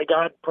certainly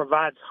God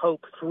provides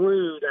hope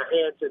through the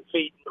hands and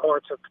feet and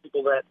hearts of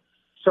people that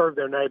serve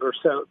their neighbors.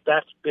 So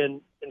that's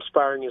been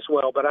inspiring as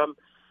well. But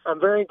I'm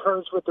very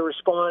encouraged with the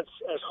response.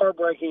 As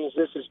heartbreaking as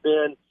this has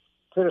been,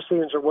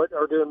 Tennesseans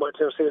are doing what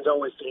Tennesseans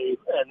always do,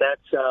 and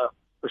that's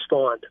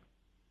respond.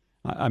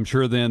 I'm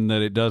sure then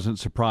that it doesn't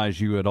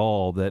surprise you at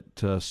all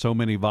that so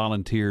many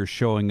volunteers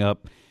showing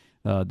up.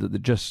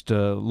 Just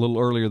a little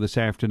earlier this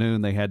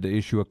afternoon, they had to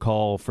issue a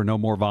call for no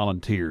more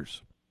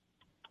volunteers.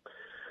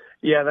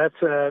 Yeah,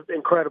 that's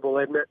incredible,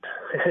 isn't it?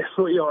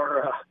 We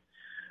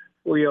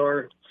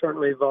are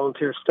certainly a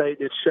volunteer state.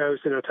 It shows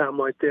in a time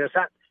like this.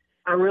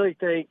 I really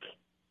think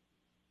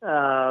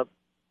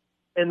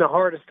in the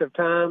hardest of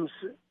times,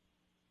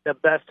 the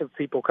best of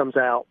people comes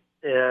out,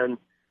 and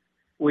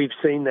we've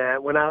seen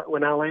that. When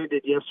I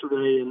landed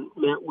yesterday and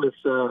met with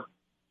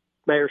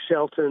Mayor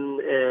Shelton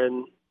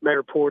and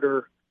Mayor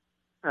Porter,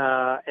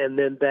 and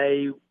then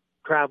they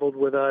traveled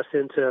with us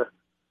into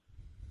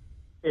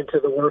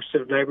the worst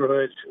of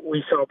neighborhoods,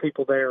 we saw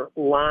people there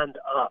lined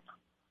up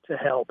to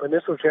help. And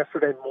this was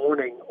yesterday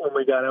morning when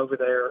we got over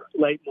there,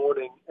 late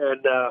morning,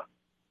 and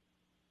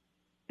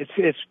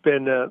it's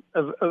been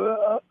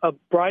a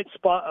bright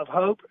spot of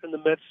hope in the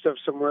midst of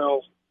some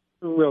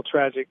real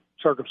tragic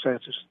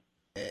circumstances.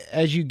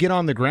 As you get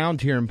on the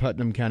ground here in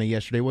Putnam County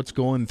yesterday, what's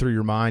going through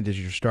your mind as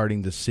you're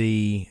starting to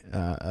see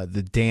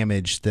the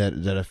damage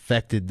that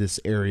affected this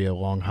area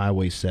along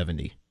Highway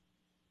 70?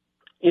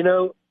 You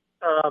know,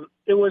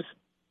 it was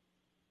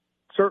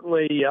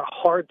certainly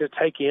hard to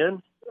take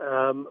in.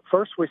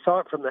 First, we saw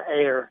it from the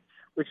air,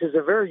 which is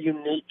a very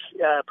unique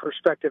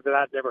perspective that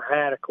I'd never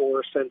had, of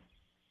course,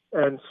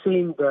 and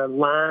seeing the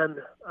line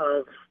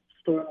of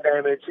storm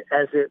damage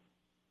as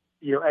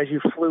you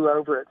flew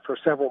over it for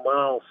several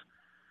miles.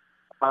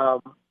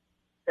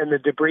 And the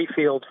debris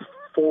field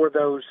for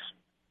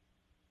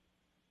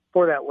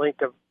that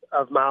length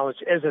of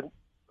mileage is a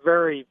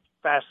very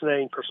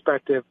fascinating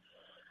perspective,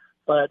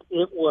 but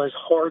it was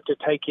hard to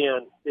take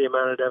in the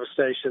amount of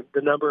devastation.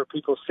 The number of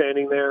people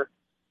standing there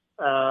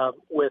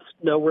with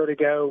nowhere to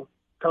go,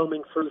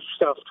 combing through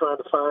stuff, trying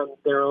to find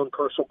their own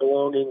personal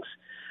belongings.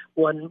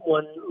 One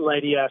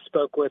lady I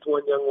spoke with,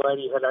 one young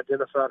lady had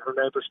identified her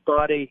neighbor's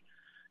body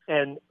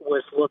and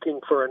was looking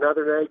for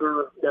another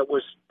neighbor that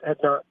had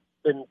not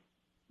been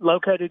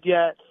located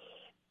yet.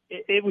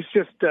 It was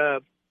just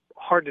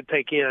hard to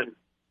take in,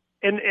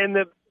 and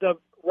the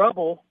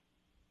rubble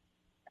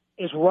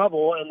is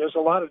rubble, and there's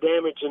a lot of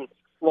damage and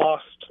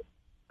lost,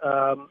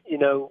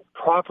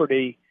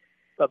 property.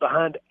 But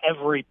behind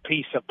every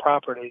piece of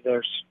property,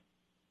 there's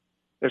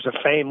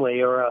a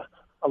family or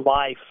a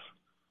life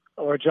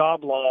or a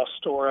job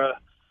lost or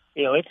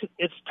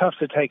it's tough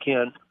to take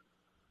in.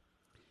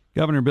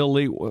 Governor Bill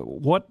Lee,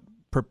 what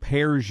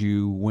prepares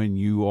you when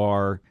you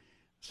are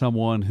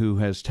someone who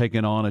has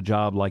taken on a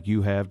job like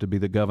you have to be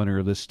the governor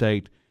of this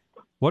state?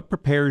 What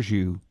prepares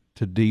you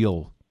to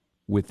deal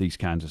with these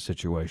kinds of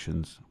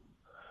situations?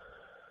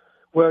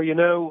 Well,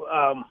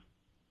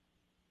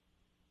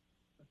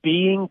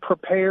 being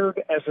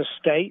prepared as a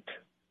state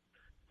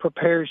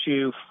prepares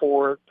you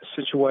for the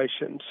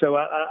situation. So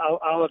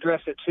I'll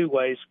address it two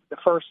ways. The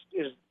first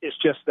is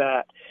just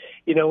that.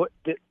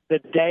 The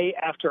day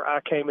after I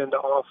came into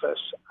office,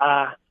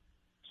 I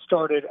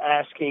started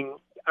asking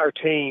our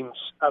teams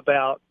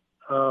about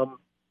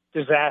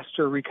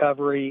disaster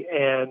recovery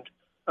and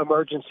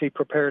emergency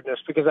preparedness,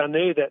 because I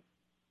knew that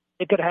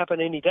it could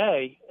happen any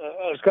day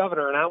as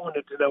governor, and I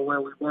wanted to know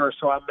where we were.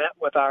 So I met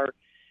with our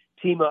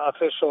team of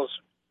officials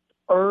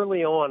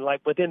early on,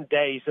 like within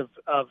days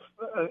of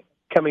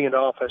coming into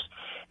office,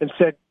 and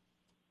said,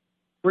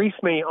 brief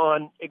me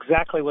on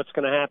exactly what's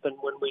going to happen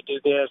when we do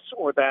this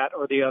or that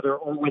or the other,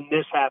 or when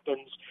this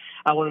happens.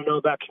 I want to know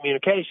about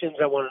communications.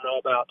 I want to know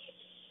about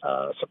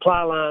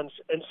supply lines.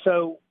 And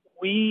so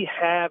we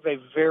have a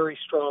very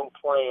strong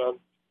plan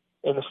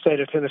in the state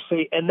of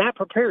Tennessee, and that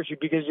prepares you,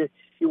 because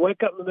you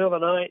wake up in the middle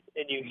of the night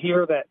and you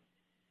hear that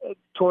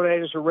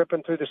tornadoes are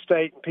ripping through the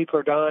state and people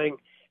are dying,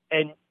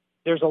 and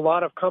there's a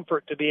lot of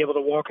comfort to be able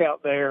to walk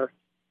out there,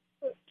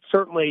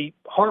 certainly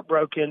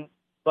heartbroken,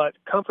 but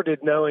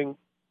comforted knowing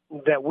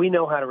that we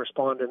know how to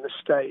respond in this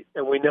state,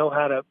 and we know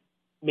how to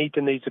meet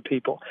the needs of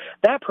people.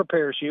 That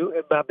prepares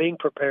you. By being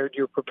prepared,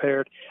 you're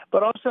prepared.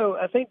 But also,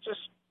 I think just,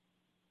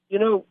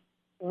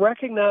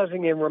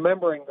 recognizing and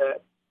remembering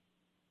that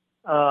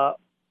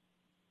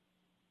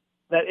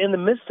that in the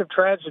midst of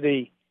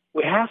tragedy,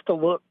 we have to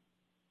look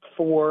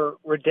for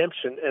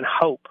redemption and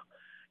hope.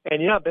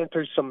 And, I've been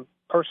through some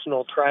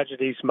personal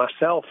tragedies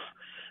myself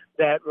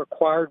that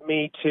required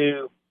me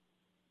to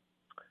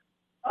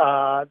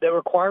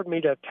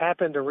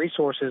tap into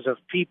resources of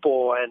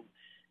people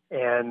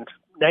and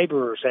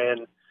neighbors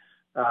and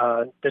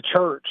the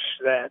church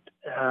that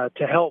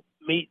to help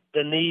meet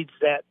the needs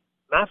that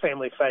my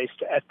family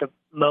faced at the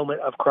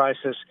moment of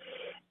crisis.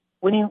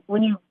 When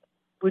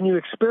you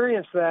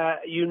experience that,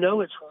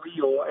 it's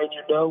real, and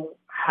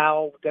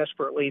how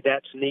desperately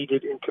that's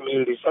needed in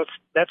communities.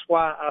 That's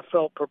why I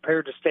felt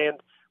prepared to stand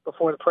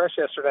before the press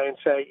yesterday and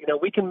say,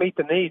 we can meet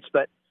the needs,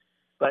 but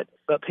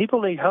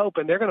people need hope,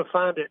 and they're going to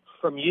find it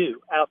from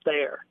you out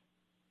there.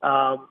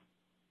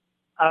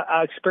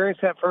 I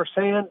experienced that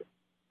firsthand.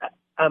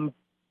 I'm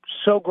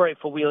so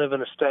grateful we live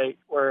in a state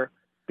where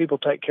people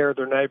take care of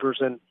their neighbors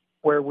and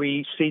where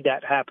we see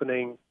that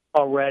happening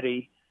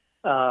already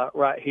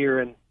right here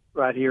in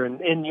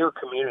your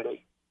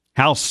community.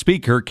 House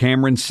Speaker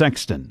Cameron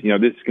Sexton.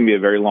 This can be a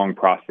very long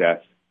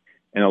process.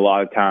 And a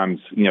lot of times,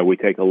 we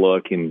take a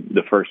look in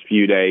the first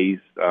few days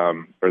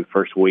or the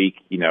first week,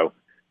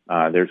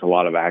 there's a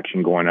lot of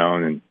action going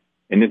on.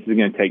 And this is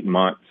going to take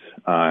months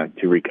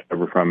to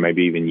recover from,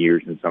 maybe even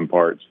years in some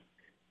parts.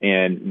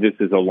 And this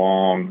is a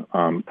long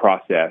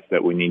process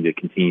that we need to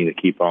continue to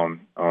keep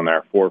on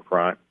our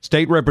forefront.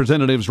 State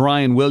Representatives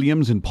Ryan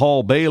Williams and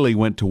Paul Bailey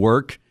went to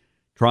work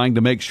trying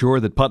to make sure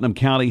that Putnam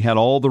County had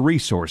all the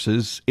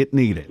resources it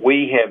needed.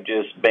 We have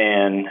just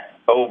been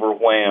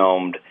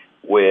overwhelmed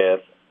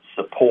with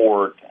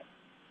support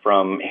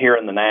from here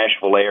in the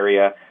Nashville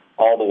area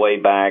all the way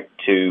back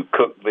to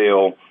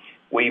Cookeville.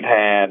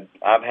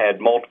 I've had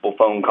multiple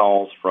phone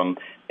calls from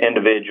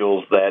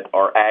individuals that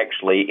are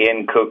actually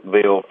in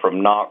Cookeville,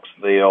 from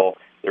Knoxville.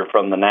 They're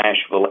from the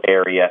Nashville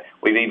area.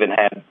 We've even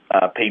had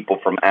people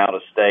from out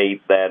of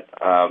state that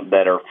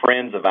are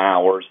friends of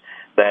ours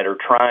that are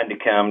trying to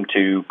come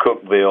to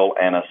Cookeville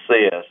and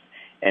assist.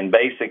 And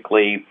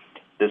basically,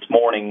 this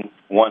morning,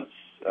 once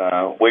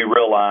we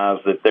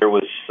realized that there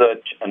was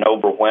such an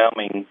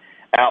overwhelming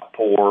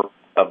outpour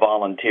of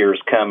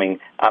volunteers coming,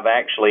 I've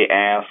actually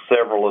asked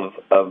several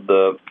of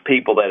the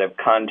people that have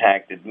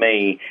contacted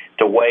me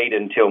to wait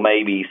until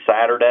maybe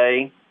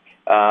Saturday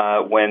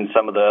when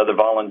some of the other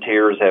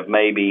volunteers have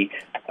maybe,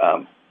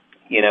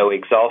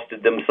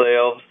 exhausted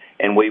themselves,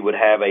 and we would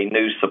have a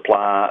new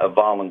supply of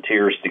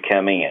volunteers to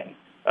come in.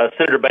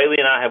 Senator Bailey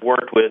and I have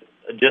worked with,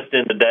 just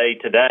in the day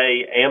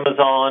today,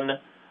 Amazon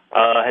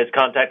has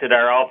contacted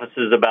our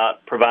offices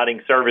about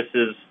providing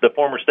services. The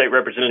former state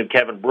representative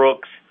Kevin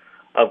Brooks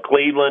of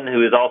Cleveland,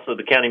 who is also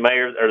the county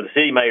mayor or the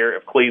city mayor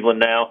of Cleveland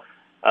now,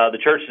 the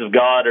Churches of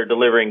God are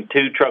delivering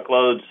 2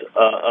 truckloads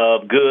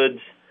of goods.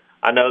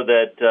 I know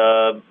that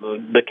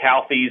the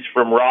Calfies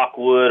from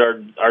Rockwood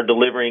are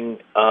delivering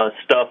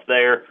stuff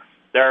there.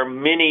 There are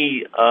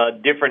many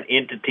different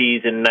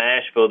entities in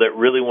Nashville that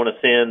really want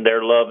to send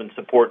their love and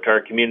support to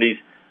our communities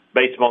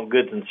based upon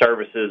goods and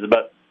services.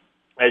 But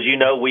as you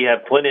know, we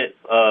have plenty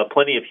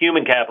of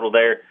human capital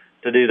there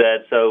to do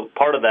that. So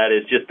part of that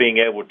is just being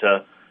able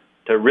to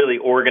really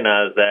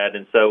organize that.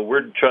 And so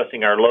we're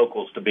trusting our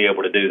locals to be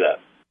able to do that.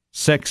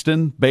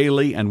 Sexton,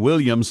 Bailey, and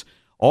Williams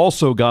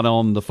also got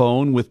on the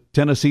phone with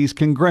Tennessee's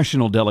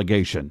congressional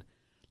delegation,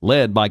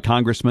 led by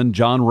Congressman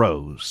John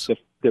Rose.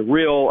 The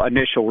real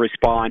initial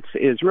response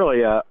is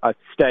really a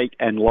state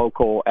and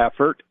local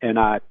effort, and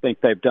I think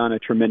they've done a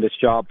tremendous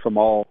job from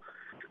all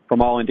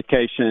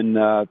indication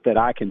that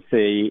I can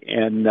see.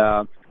 And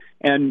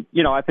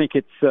I think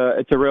it's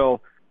a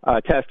real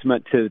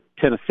testament to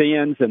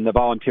Tennesseans and the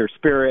volunteer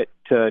spirit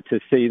to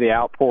see the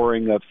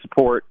outpouring of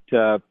support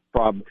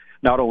from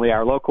not only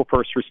our local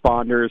first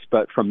responders,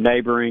 but from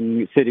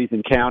neighboring cities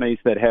and counties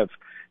that have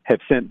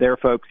sent their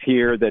folks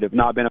here that have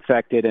not been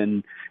affected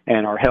and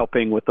are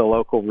helping with the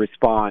local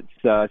response.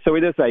 So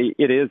it is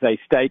a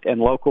state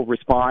and local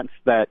response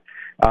that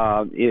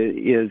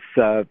is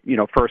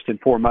first and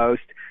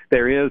foremost.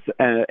 There is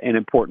an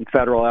important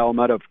federal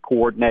element of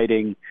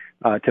coordinating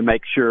to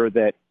make sure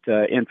that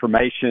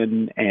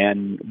information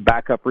and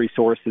backup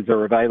resources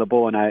are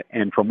available.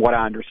 And from what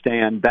I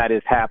understand, that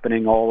is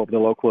happening. All of the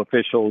local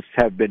officials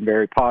have been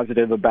very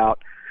positive about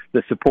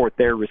the support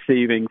they're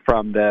receiving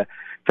from the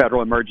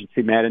Federal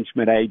Emergency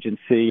Management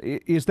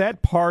Agency. Is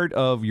that part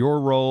of your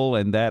role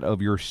and that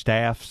of your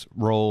staff's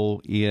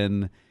role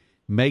in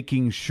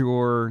making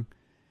sure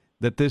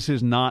that this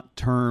is not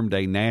termed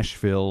a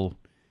Nashville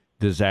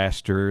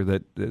disaster,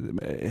 that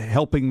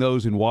helping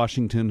those in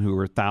Washington who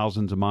are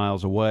thousands of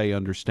miles away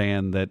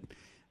understand that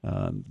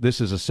this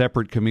is a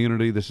separate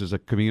community, this is a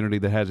community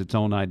that has its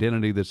own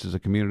identity, this is a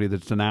community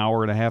that's an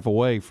hour and a half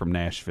away from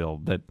Nashville,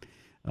 that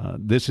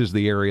this is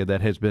the area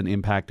that has been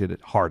impacted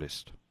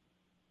hardest?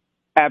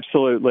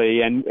 Absolutely,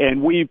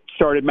 and we've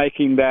started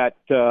making that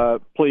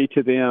plea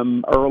to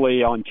them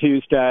early on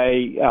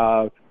Tuesday.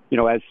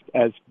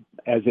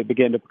 as it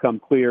began to become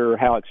clear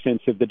how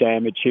extensive the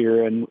damage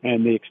here and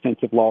the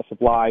extensive loss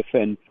of life.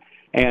 And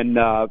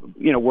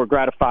we're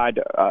gratified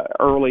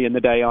early in the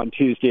day on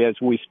Tuesday as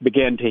we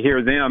began to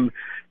hear them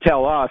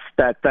tell us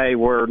that they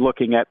were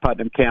looking at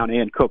Putnam County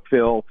and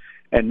Cookeville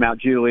and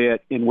Mount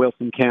Juliet in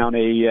Wilson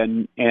County.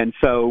 And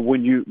so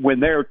when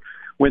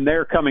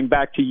they're coming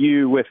back to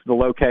you with the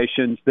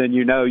locations, then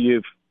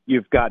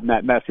you've gotten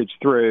that message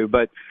through.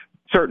 But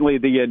certainly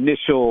the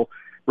initial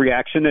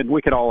reaction, and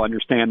we could all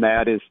understand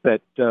that, is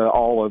that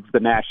all of the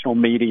national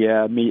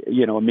media,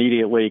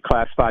 immediately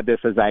classified this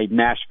as a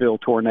Nashville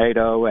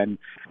tornado, and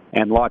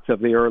lots of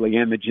the early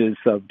images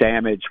of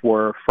damage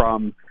were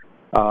from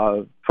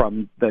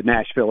the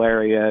Nashville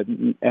area,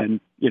 and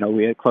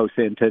we had close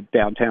into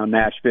downtown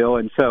Nashville,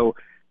 and so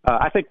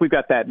I think we've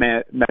got that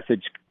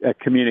message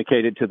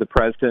communicated to the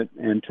president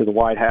and to the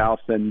White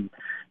House, and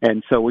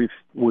so we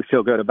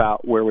feel good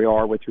about where we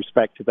are with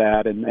respect to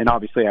that, and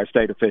obviously our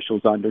state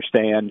officials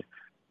understand.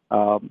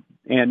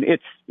 And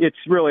it's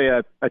really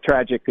a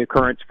tragic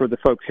occurrence for the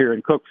folks here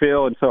in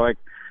Cookeville. And so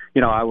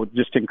I would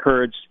just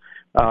encourage,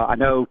 I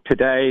know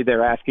today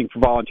they're asking for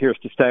volunteers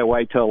to stay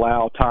away to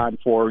allow time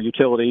for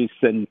utilities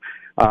and,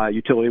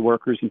 utility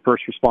workers and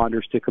first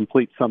responders to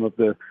complete some of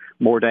the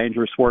more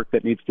dangerous work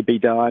that needs to be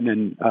done.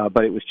 And,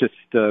 but it was just,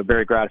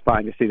 very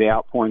gratifying to see the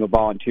outpouring of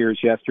volunteers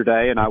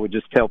yesterday. And I would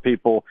just tell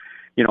people,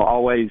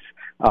 always,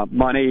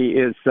 money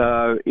is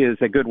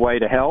a good way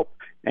to help.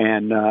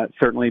 And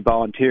certainly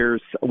volunteers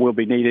will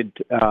be needed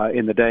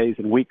in the days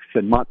and weeks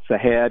and months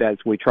ahead as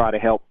we try to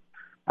help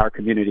our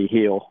community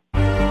heal.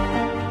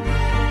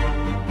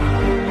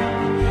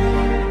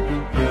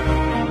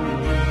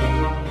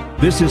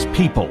 This is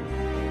People,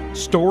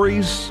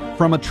 stories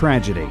from a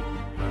tragedy.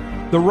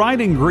 The right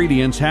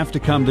ingredients have to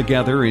come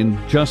together in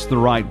just the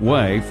right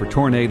way for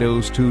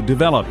tornadoes to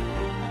develop.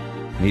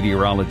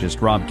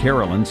 Meteorologist Rob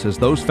Carolyn says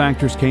those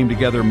factors came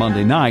together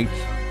Monday night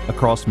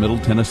across Middle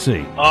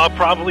Tennessee.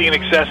 Probably in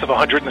excess of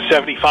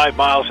 175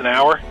 miles an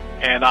hour.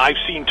 And I've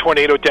seen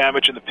tornado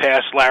damage in the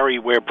past, Larry,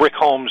 where brick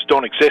homes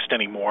don't exist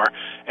anymore,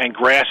 and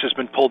grass has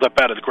been pulled up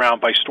out of the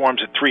ground by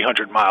storms at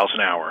 300 miles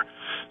an hour.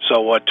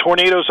 So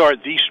tornadoes are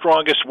the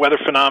strongest weather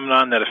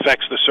phenomenon that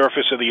affects the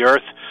surface of the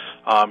earth.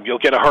 You'll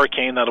get a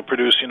hurricane that'll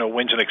produce,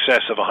 winds in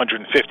excess of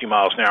 150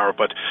 miles an hour,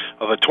 but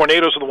the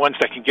tornadoes are the ones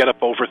that can get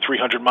up over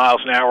 300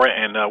 miles an hour,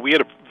 and we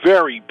had a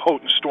very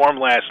potent storm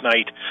last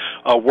night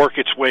work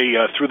its way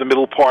through the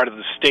middle part of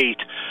the state.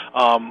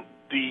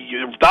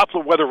 The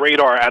Doppler weather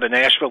radar out of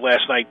Nashville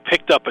last night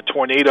picked up a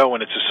tornado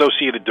and its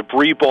associated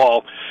debris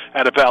ball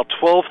at about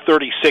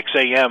 12:36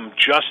 a.m.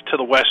 just to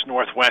the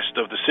west-northwest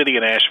of the city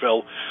of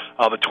Nashville.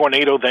 The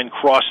tornado then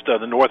crossed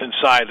the northern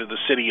side of the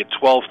city at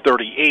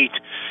 12:38,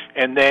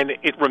 and then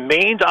it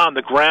remained on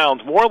the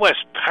ground, more or less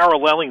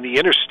paralleling the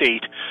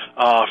interstate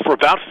for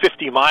about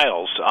 50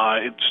 miles.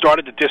 It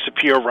started to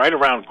disappear right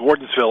around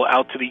Gordonsville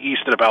out to the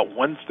east at about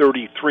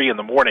 1:33 in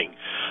the morning.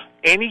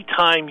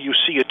 Anytime you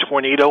see a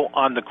tornado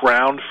on the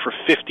ground for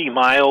 50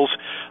 miles,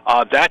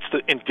 that's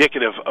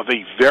indicative of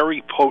a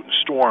very potent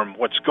storm.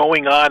 What's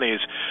going on is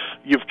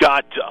you've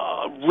got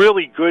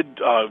really good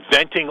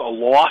venting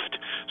aloft,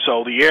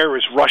 so the air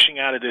is rushing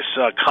out of this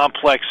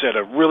complex at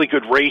a really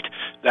good rate.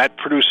 That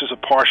produces a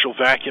partial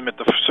vacuum at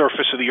the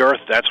surface of the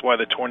earth. That's why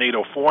the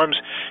tornado forms.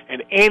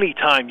 And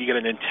anytime you get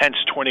an intense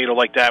tornado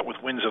like that with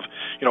winds of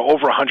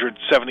over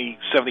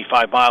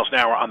 175 miles an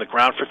hour on the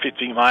ground for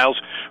 50 miles,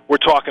 we're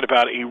talking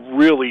about a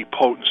really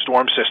potent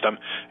storm system.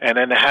 And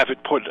then to have it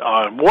put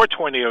more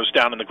tornadoes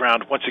down on the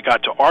ground once it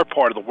got to our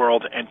part of the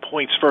world and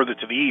points further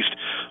to the east,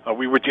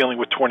 we were dealing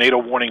with tornado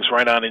warnings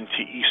right on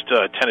into East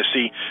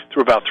Tennessee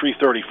through about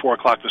 3:30, 4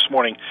 o'clock this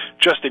morning,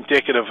 just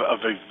indicative of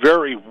a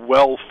very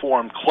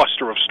well-formed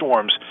cluster of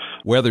storms.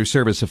 Weather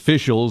Service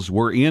officials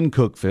were in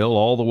Cookeville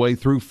all the way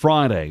through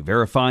Friday,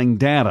 verifying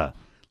data,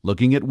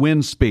 looking at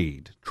wind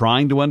speed,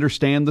 trying to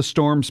understand the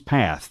storm's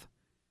path.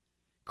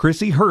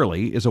 Chrissy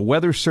Hurley is a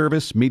Weather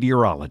Service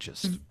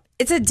meteorologist.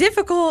 It's a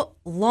difficult,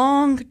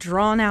 long,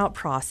 drawn-out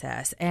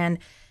process, and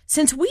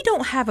since we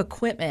don't have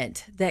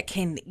equipment that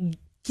can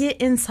get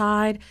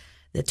inside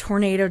the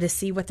tornado to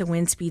see what the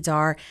wind speeds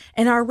are,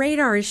 and our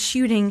radar is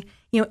shooting,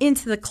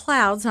 into the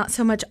clouds, not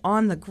so much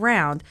on the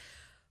ground,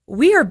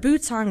 we are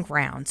boots on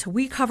ground. So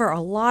we cover a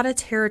lot of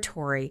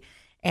territory,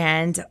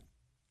 and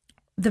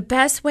the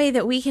best way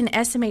that we can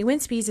estimate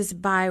wind speeds is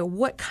by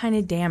what kind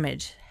of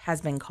damage has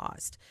been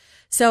caused.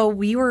 So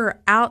we were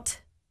out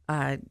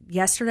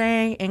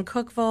yesterday in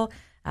Cookeville.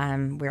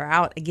 We're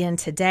out again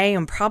today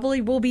and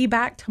probably will be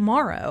back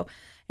tomorrow.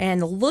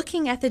 And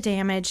looking at the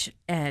damage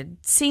and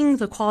seeing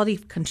the quality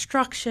of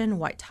construction,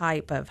 what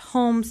type of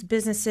homes,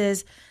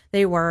 businesses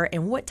they were,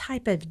 and what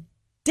type of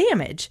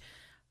damage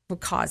would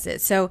cause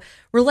it. So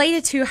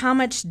related to how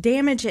much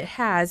damage it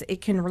has,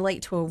 it can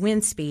relate to a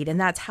wind speed, and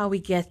that's how we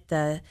get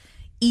the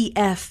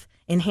EF,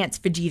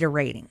 Enhanced Fujita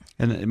Rating.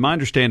 And my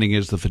understanding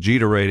is the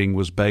Fujita rating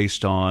was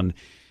based on,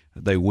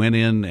 they went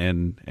in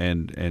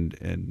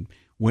and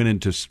went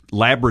into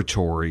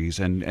laboratories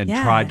and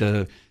tried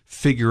to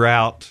figure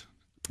out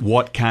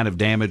what kind of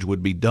damage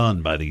would be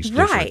done by these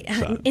Right.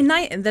 different In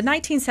the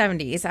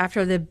 1970s,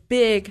 after the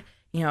big,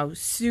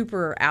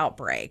 super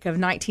outbreak of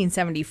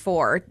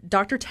 1974,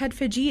 Dr. Ted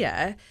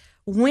Fujita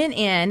went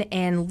in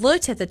and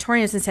looked at the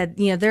tornadoes and said,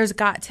 there's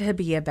got to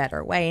be a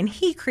better way. And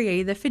he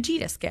created the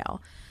Fujita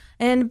scale.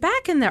 And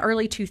back in the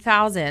early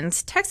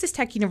 2000s, Texas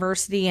Tech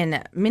University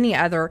and many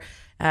other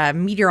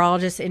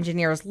meteorologists,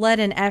 engineers led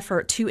an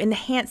effort to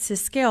enhance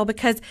this scale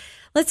because,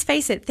 let's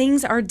face it,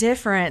 things are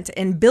different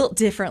and built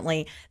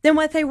differently than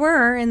what they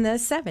were in the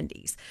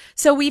 70s.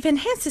 So we've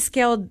enhanced the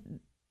scale,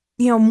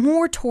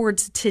 more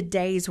towards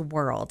today's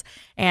world.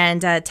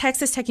 And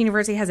Texas Tech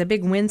University has a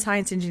big wind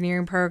science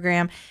engineering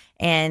program,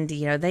 and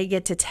they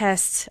get to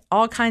test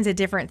all kinds of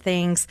different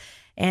things,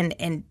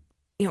 and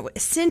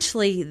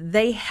essentially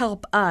they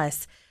help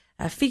us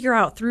figure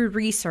out through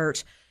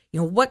research,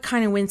 what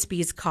kind of wind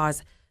speeds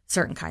cause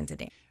certain kinds of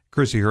damage.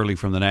 Chrissy Hurley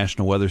from the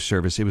National Weather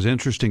Service. It was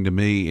interesting to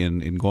me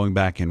in going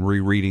back and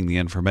rereading the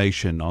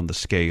information on the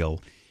scale.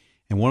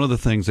 And one of the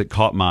things that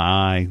caught my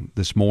eye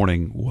this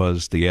morning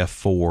was the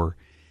F4,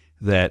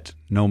 that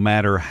no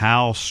matter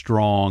how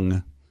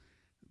strong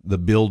the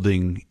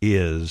building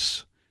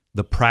is,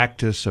 the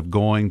practice of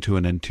going to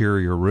an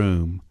interior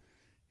room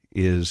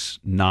is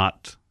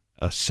not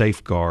a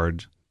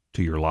safeguard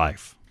to your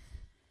life.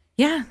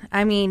 Yeah.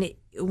 I mean,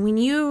 when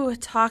you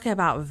talk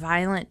about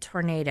violent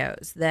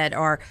tornadoes that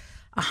are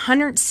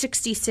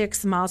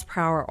 166 miles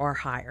per hour or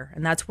higher,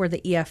 and that's where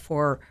the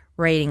EF4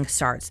 rating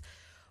starts.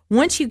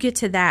 Once you get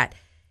to that,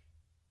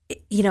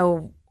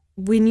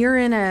 when you're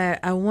in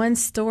a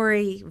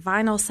one-story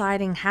vinyl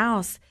siding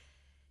house,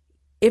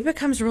 it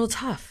becomes real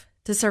tough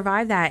to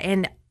survive that.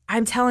 And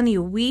I'm telling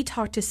you, we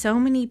talked to so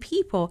many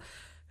people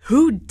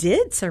who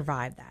did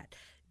survive that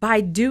by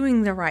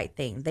doing the right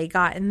thing. They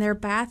got in their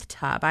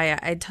bathtub.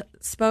 I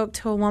spoke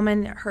to a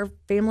woman, her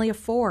family of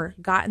 4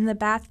 got in the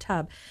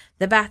bathtub.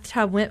 The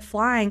bathtub went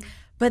flying,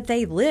 but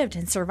they lived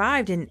and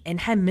survived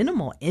and had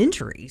minimal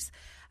injuries.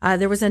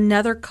 There was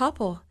another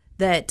couple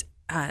that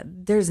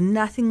there's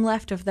nothing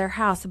left of their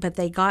house, but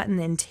they got in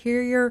the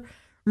interior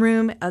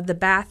room of the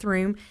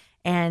bathroom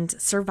and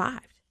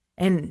survived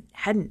and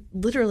had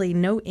literally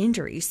no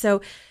injuries.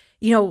 So,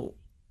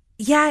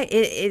 yeah,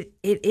 it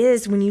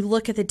is when you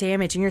look at the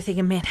damage and you're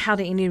thinking, man, how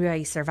did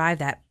anybody survive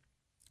that?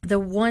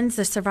 The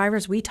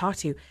survivors we talked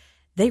to,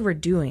 they were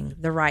doing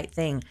the right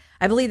thing.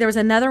 I believe there was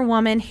another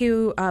woman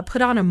who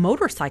put on a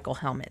motorcycle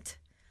helmet,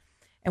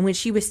 and when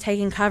she was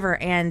taking cover,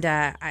 and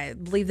I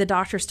believe the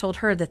doctors told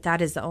her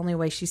that is the only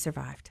way she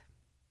survived.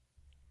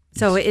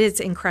 So it's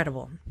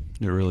incredible.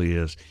 It really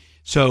is.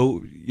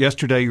 So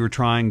yesterday you were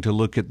trying to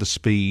look at the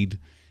speed.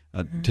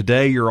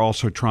 Today you're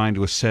also trying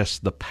to assess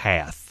the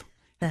path.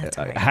 That's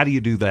right. How do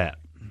you do that?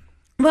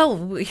 Well,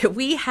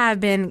 we have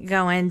been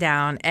going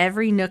down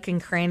every nook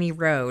and cranny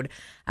road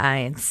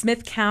in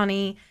Smith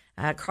County,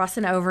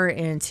 crossing over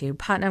into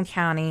Putnam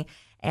County.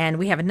 And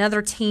we have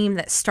another team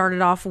that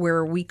started off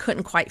where we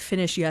couldn't quite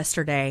finish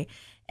yesterday,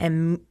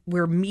 and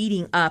we're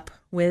meeting up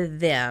with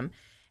them.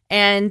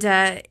 And,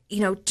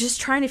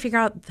 just trying to figure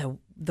out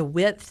the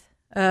width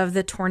of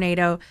the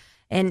tornado.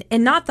 And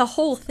not the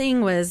whole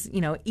thing was,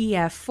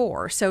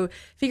 EF4. So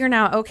figuring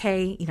out,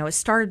 okay, it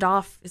started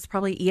off, it's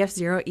probably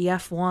EF0,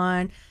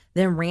 EF1,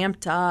 then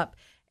ramped up.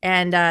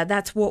 And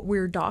that's what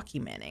we're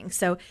documenting.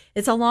 So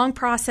it's a long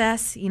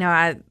process.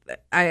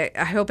 I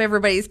hope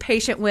everybody's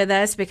patient with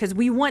us because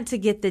we want to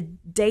get the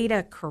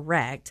data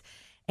correct.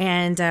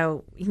 And,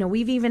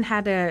 we've even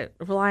had to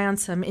rely on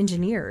some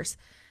engineers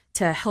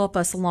to help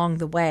us along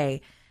the way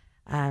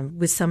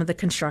with some of the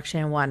construction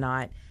and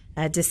whatnot.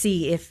 To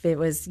see if it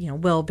was,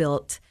 well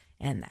built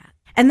and that.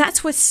 And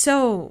that's what's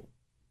so,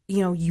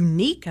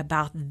 unique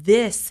about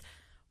this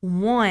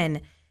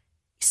one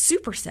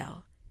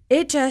supercell.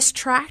 It just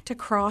tracked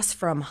across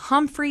from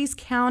Humphreys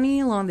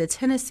County along the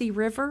Tennessee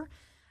River.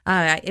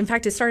 In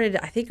fact, it started,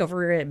 I think,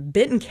 over in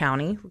Benton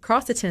County,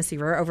 across the Tennessee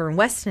River, over in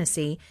West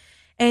Tennessee.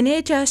 And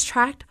it just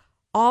tracked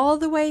all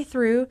the way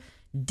through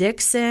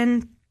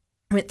Dixon,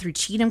 went through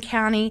Cheatham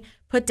County,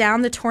 put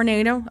down the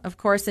tornado, of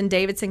course, in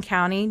Davidson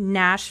County,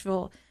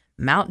 Nashville,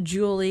 Mount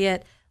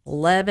Juliet,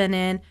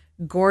 Lebanon,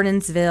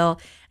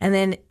 Gordonsville, and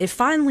then it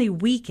finally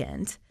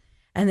weakened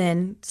and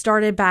then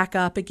started back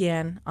up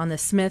again on the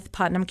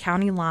Smith-Putnam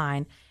County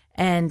line.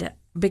 And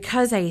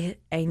because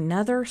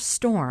another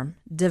storm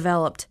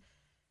developed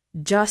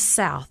just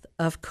south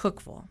of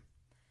Cookeville,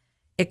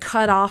 it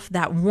cut off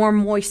that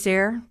warm, moist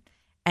air,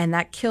 and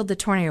that killed the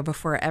tornado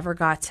before it ever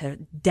got to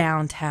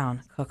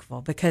downtown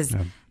Cookeville. Because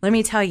let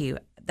me tell you,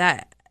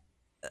 that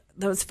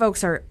those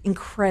folks are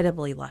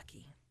incredibly lucky.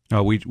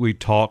 We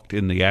talked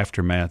in the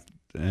aftermath,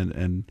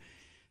 and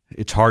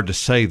it's hard to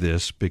say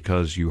this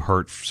because you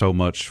hurt so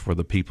much for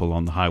the people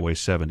on the Highway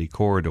 70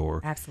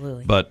 corridor.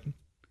 Absolutely. But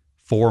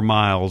 4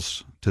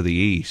 miles to the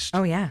east,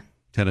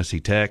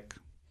 Tennessee Tech,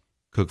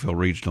 Cookeville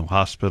Regional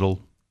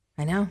Hospital.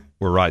 I know.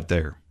 We're right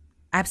there.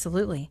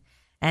 Absolutely.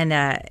 And,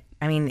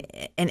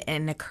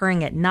 and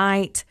occurring at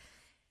night,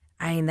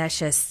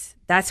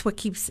 that's what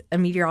keeps a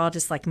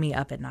meteorologist like me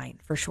up at night,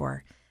 for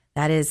sure.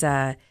 That is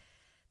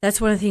that's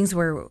one of the things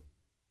where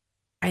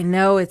I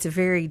know it's a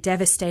very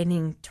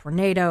devastating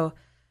tornado,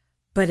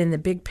 but in the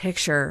big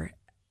picture,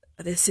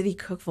 the city of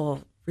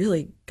Cookeville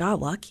really got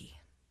lucky.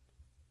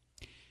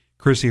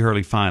 Chrissy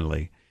Hurley,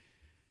 finally,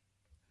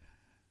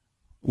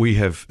 we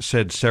have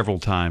said several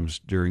times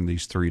during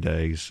these 3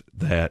 days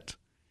that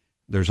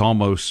there's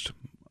almost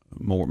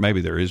more,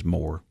 maybe there is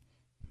more,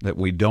 that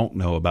we don't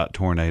know about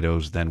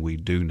tornadoes than we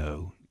do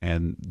know.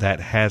 And that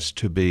has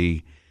to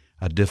be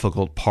a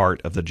difficult part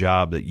of the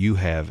job that you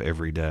have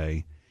every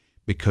day,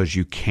 because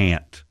you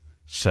can't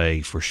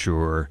say for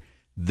sure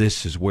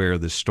this is where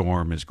the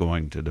storm is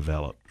going to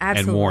develop.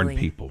 Absolutely. And warn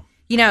people.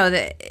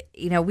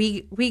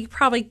 We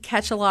probably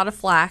catch a lot of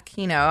flack.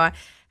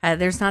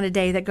 There's not a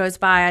day that goes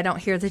by I don't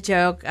hear the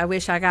joke, I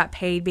wish I got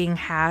paid being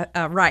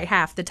right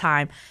half the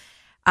time.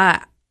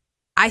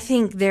 I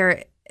think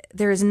there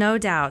is no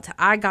doubt.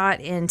 I got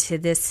into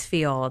this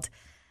field.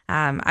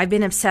 I've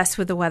been obsessed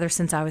with the weather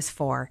since I was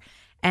 4.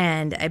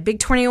 And a big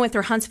tornado went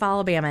through Huntsville,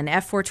 Alabama, an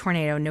F4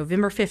 tornado,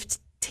 November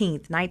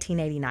 15th,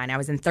 1989. I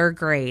was in 3rd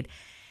grade.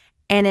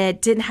 And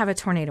it didn't have a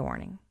tornado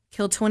warning.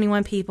 Killed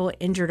 21 people,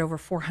 injured over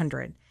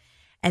 400.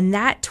 And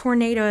that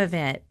tornado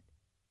event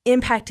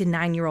impacted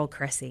 9-year-old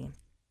Chrissy.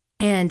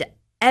 And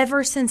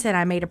ever since then,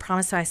 I made a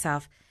promise to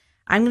myself,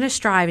 I'm going to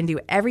strive and do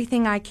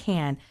everything I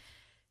can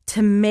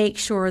to make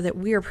sure that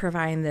we are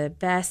providing the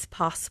best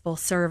possible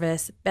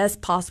service, best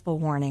possible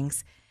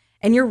warnings.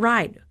 And you're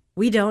right,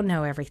 we don't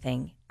know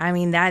everything. I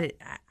mean, that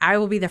I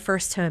will be the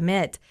first to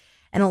admit.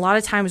 And a lot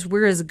of times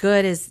we're as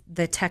good as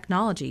the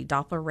technology,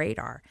 Doppler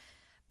radar.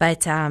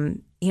 But,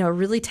 it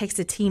really takes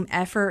a team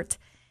effort.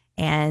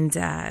 And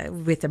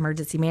with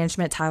emergency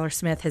management, Tyler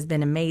Smith has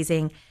been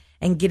amazing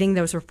in getting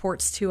those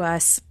reports to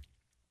us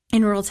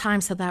in real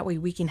time so that way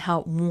we can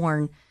help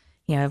warn,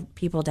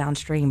 people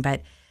downstream.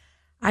 But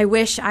I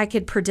wish I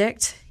could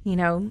predict,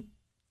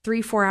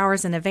 3-4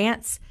 hours in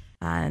advance.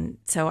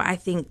 So I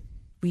think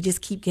we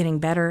just keep getting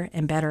better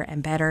and better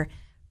and better.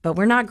 But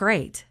we're not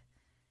great,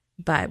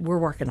 but we're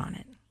working on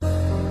it.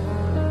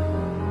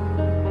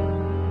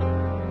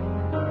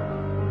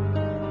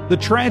 The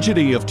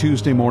tragedy of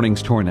Tuesday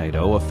morning's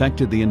tornado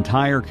affected the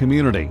entire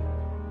community,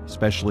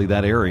 especially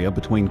that area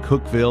between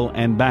Cookeville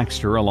and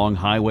Baxter along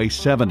Highway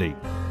 70.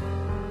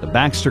 The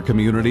Baxter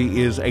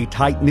community is a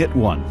tight-knit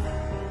one.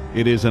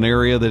 It is an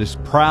area that is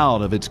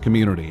proud of its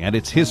community and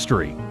its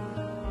history,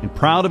 and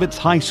proud of its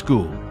high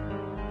school.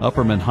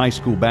 Upperman High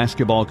School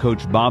basketball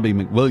coach Bobby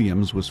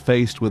McWilliams was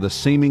faced with a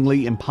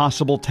seemingly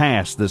impossible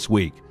task this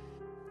week,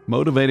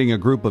 motivating a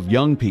group of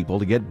young people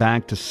to get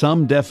back to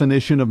some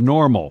definition of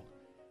normal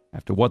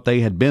after what they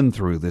had been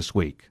through this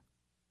week,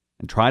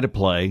 and try to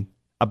play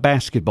a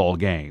basketball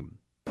game.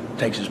 It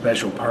takes a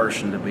special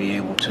person to be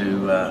able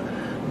to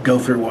go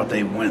through what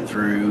they went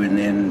through and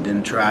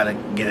then try to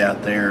get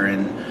out there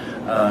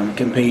and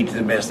compete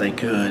the best they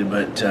could.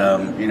 But,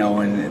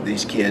 when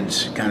these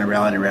kids kind of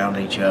rallied around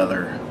each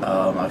other,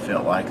 I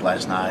felt like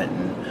last night.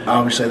 And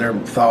obviously their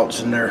thoughts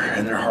and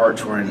their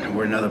hearts were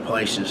in other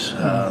places.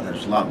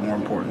 There's a lot more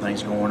important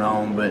things going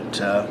on, but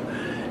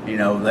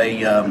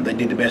they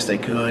did the best they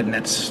could, and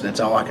that's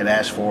all I could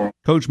ask for.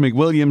 Coach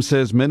McWilliams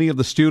says many of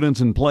the students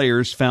and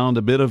players found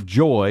a bit of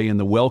joy in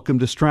the welcome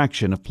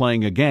distraction of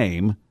playing a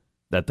game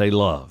that they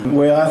love.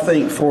 Well, I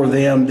think for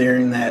them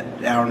during that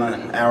hour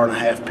and a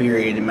half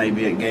period,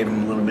 maybe it gave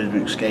them a little bit of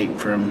an escape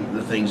from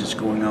the things that's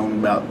going on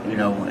about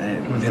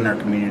within our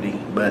community.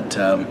 But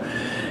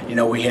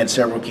we had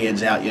several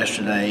kids out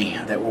yesterday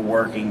that were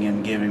working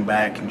and giving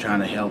back and trying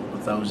to help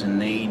with those in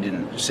need,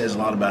 and it says a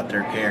lot about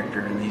their character.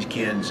 And these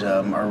kids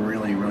are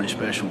really, really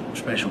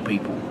special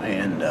people,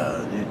 and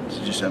it's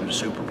just I'm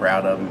super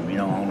proud of them,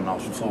 on and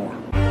off the floor.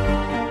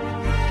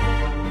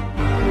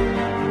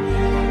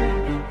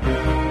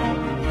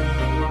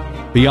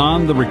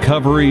 Beyond the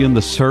recovery and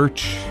the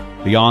search,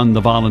 beyond the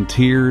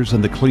volunteers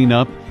and the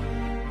cleanup,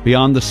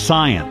 beyond the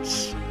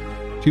science,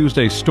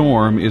 Tuesday's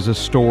storm is a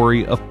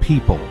story of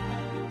people.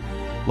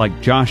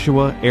 Like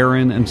Joshua,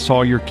 Aaron, and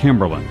Sawyer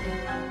Kimberlin,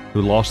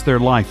 who lost their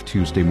life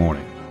Tuesday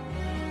morning.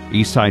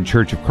 Eastside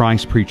Church of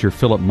Christ preacher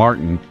Philip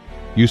Martin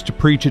used to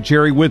preach at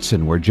Jerry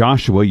Whitson, where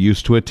Joshua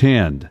used to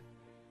attend.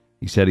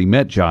 He said he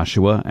met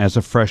Joshua as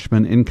a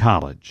freshman in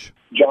college.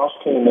 Josh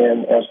came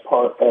in as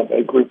part of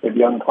a group of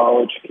young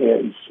college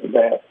kids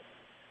that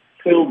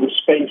filled the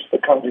space the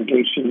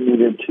congregation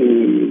needed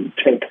to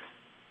take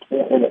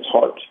in its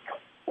heart.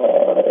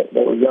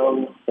 They were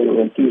young, they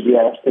were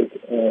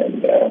enthusiastic,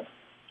 and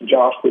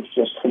Josh was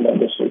just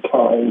tremendously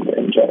kind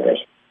and generous.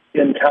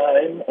 In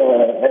time,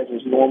 as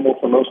is normal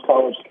for most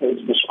college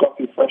kids, the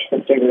scruffy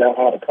freshman figured out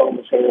how to comb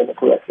his hair in the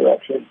correct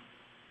direction.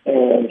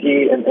 And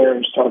he and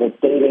Aaron started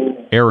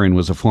dating. Aaron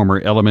was a former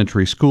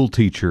elementary school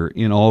teacher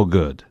in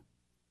Allgood.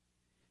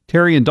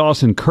 Terry and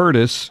Dawson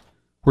Curtis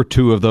were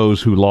two of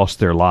those who lost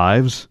their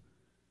lives.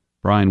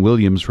 Brian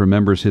Williams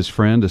remembers his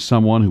friend as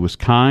someone who was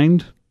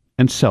kind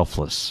and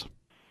selfless.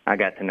 I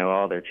got to know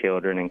all their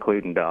children,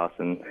 including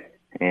Dawson,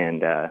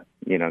 and,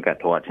 got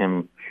to watch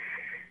him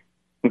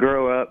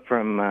grow up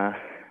from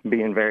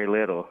being very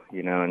little,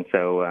 and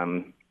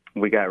so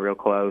we got real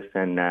close,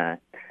 and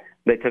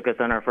they took us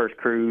on our first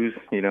cruise.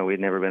 You know, we'd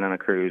never been on a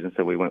cruise, and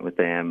so we went with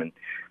them. And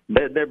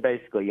they're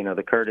basically, you know,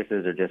 the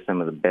Curtises are just some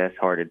of the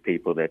best-hearted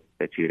people that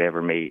you'd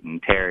ever meet.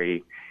 And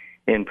Terry,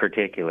 in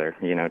particular,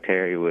 you know,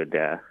 Terry would.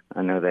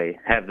 I know they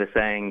have the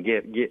saying,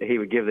 he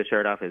would give the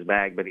shirt off his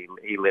back, but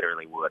he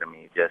literally would. I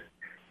mean,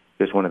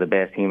 just one of the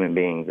best human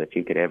beings that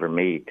you could ever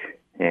meet.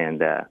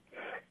 And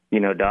you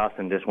know,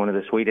 Dawson, just one of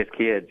the sweetest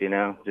kids. You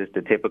know, just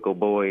a typical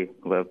boy.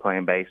 Loved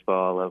playing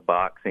baseball, loved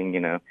boxing.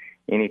 You know,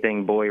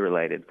 anything boy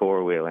related,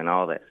 four-wheeling,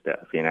 all that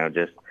stuff. You know,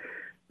 just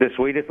the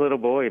sweetest little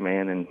boy,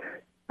 man. And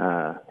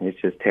it's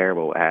just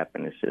terrible what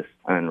happened. It's just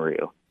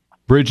unreal.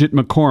 Bridget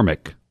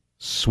McCormick,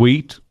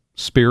 sweet,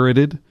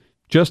 spirited,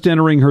 just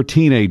entering her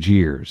teenage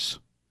years.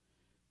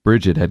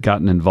 Bridget had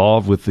gotten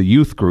involved with the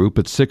youth group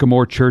at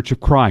Sycamore Church of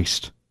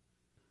Christ.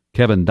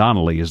 Kevin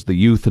Donnelly is the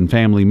youth and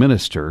family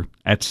minister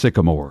at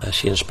Sycamore.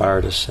 She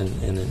inspired us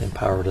and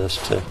empowered us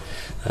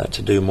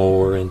to do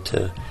more and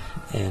to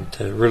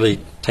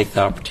really take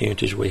the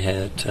opportunities we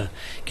had to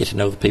get to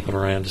know the people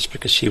around us,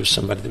 because she was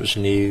somebody that was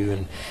new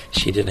and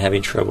she didn't have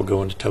any trouble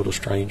going to total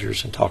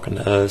strangers and talking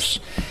to us.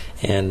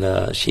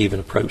 And she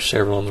even approached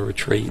several on the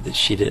retreat that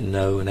she didn't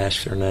know and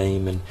asked their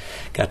name and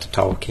got to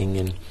talking.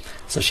 And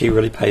so she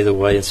really paved the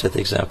way and set the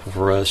example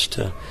for us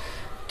to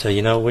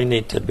you know, we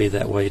need to be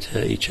that way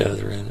to each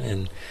other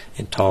and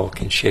talk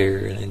and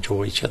share and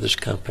enjoy each other's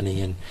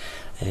company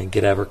and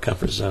get out of our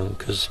comfort zone,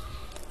 because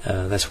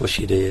that's what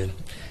she did.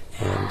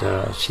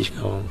 And she's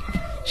going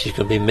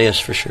to be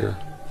missed for sure.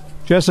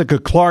 Jessica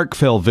Clark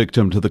fell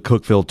victim to the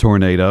Cookeville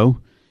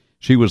tornado.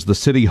 She was the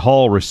City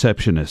Hall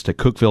receptionist at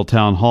Cookeville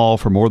Town Hall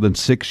for more than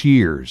 6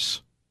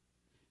 years.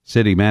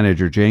 City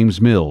Manager James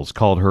Mills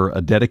called her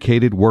a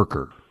dedicated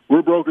worker.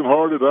 We're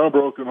brokenhearted. I'm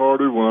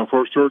brokenhearted when I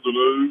first heard the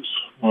news.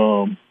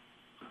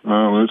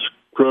 It's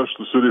crushed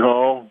the City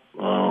Hall.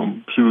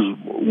 She was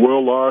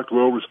well-liked,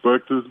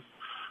 well-respected.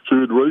 She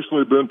had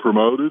recently been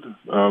promoted.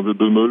 They'd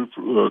been moved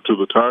to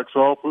the tax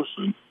office,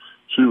 and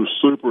she was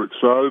super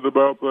excited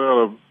about that.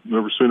 I've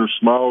never seen her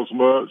smile as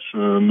much,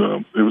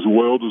 and it was a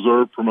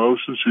well-deserved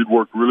promotion. She'd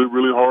worked really,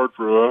 really hard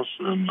for us,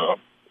 and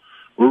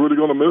we're really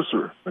going to miss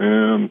her.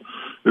 And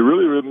it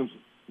really hadn't,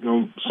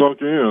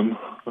 sunk in.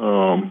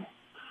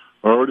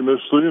 I already miss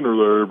seeing her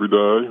there every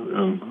day,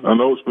 and I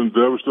know it's been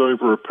devastating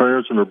for her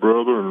parents and her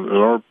brother, and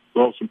our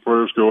thoughts and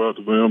prayers go out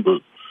to them,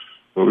 but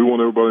we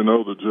want everybody to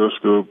know that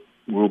Jessica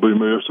will be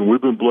missed, and we've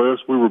been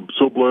blessed. We were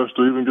so blessed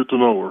to even get to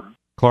know her.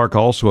 Clark,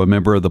 also a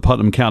member of the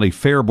Putnam County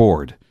Fair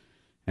Board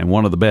and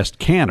one of the best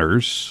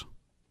canners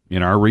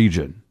in our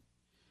region.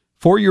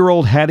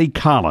 4-year-old Hattie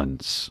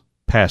Collins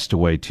passed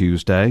away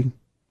Tuesday.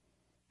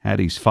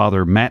 Hattie's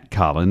father, Matt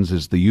Collins,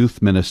 is the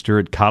youth minister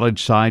at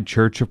College Side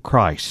Church of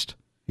Christ.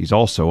 He's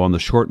also on the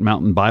Short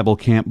Mountain Bible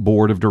Camp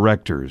Board of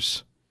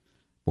Directors.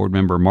 Board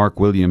member Mark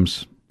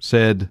Williams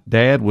said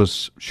Dad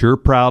was sure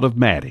proud of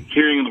Maddie.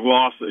 Hearing the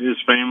loss that his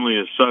family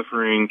is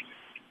suffering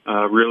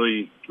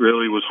really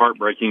was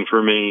heartbreaking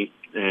for me,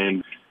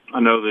 and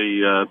I know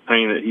the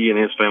pain that he and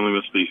his family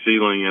must be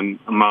feeling, and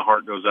my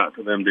heart goes out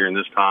to them during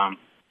this time.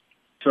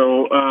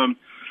 So,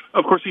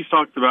 of course, he's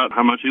talked about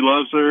how much he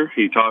loves her.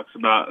 He talks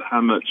about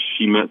how much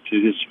she meant to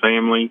his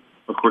family.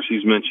 Of course,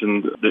 he's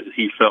mentioned that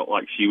he felt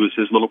like she was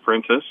his little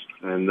princess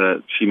and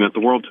that she meant the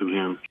world to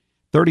him.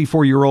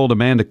 34-year-old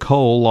Amanda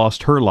Cole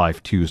lost her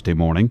life Tuesday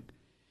morning.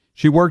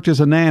 She worked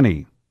as a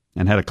nanny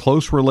and had a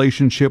close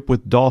relationship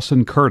with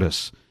Dawson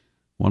Curtis,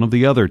 one of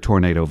the other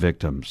tornado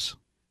victims.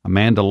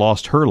 Amanda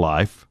lost her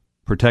life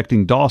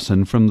protecting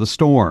Dawson from the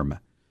storm,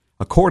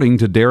 according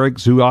to Derek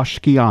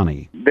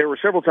Zuashkiani. There were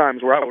several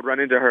times where I would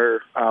run into her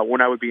when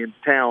I would be in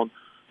town.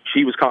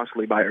 She was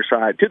constantly by her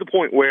side, to the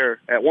point where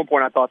at one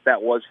point I thought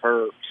that was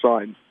her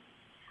son,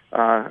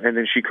 and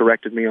then she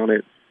corrected me on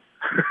it.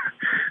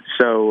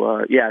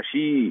 So,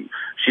 she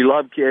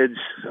loved kids.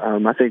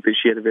 I think that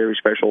she had a very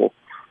special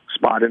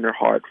spot in her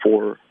heart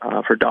for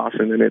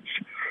Dawson, and it's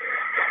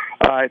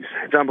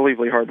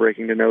unbelievably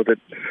heartbreaking to know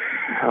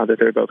that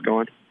they're both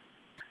gone.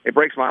 It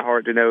breaks my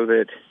heart to know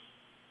that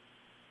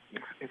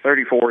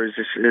 34 is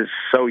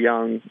so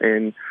young,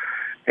 and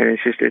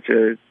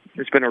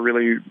it's been a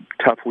really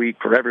tough week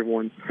for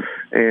everyone,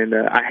 and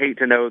I hate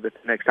to know that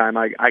the next time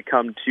I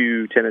come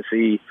to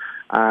Tennessee,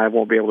 I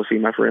won't be able to see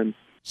my friend.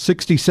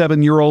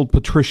 67-year-old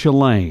Patricia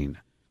Lane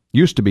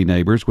used to be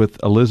neighbors with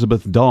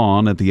Elizabeth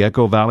Dawn at the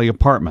Echo Valley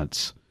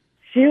Apartments.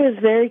 She was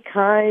very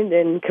kind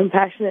and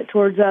compassionate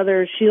towards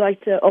others. She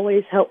liked to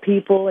always help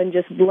people and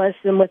just bless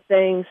them with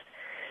things.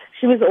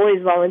 She was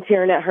always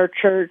volunteering at her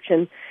church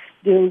and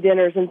doing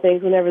dinners and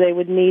things whenever they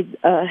would need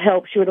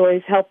help. She would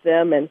always help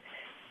them, and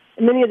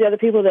many of the other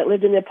people that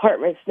lived in the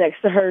apartments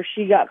next to her,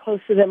 she got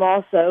close to them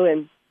also,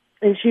 and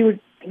she would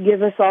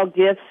give us all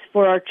gifts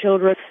for our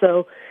children.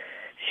 So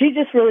she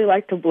just really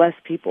liked to bless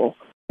people.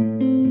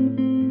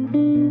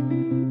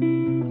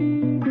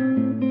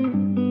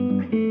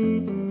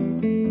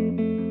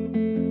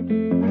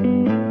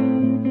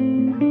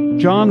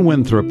 John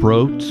Winthrop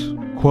wrote,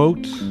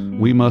 quote,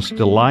 "We must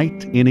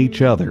delight in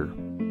each other,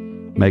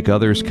 make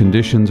others'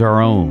 conditions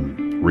our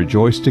own,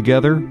 rejoice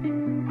together,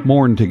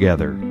 mourn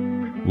together,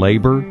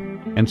 labor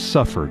and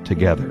suffer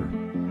together,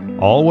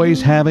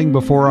 always having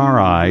before our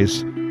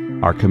eyes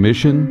our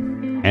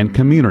commission and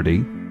community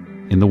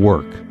in the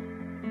work,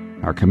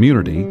 our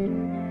community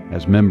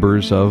as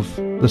members of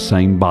the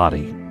same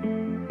body.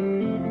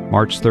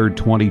 March 3rd,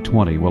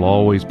 2020 will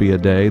always be a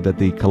day that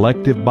the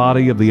collective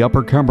body of the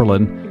Upper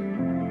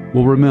Cumberland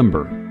will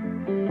remember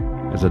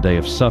as a day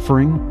of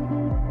suffering,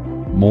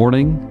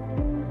 mourning,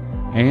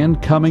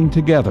 and coming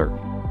together.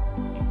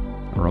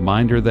 A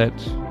reminder that,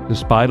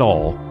 despite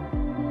all,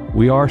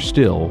 we are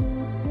still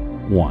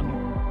one.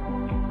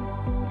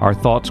 Our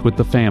thoughts with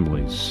the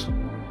families,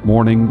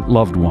 mourning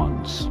loved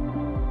ones,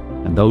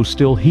 and those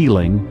still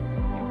healing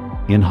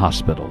in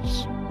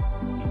hospitals.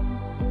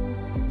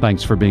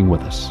 Thanks for being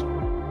with us.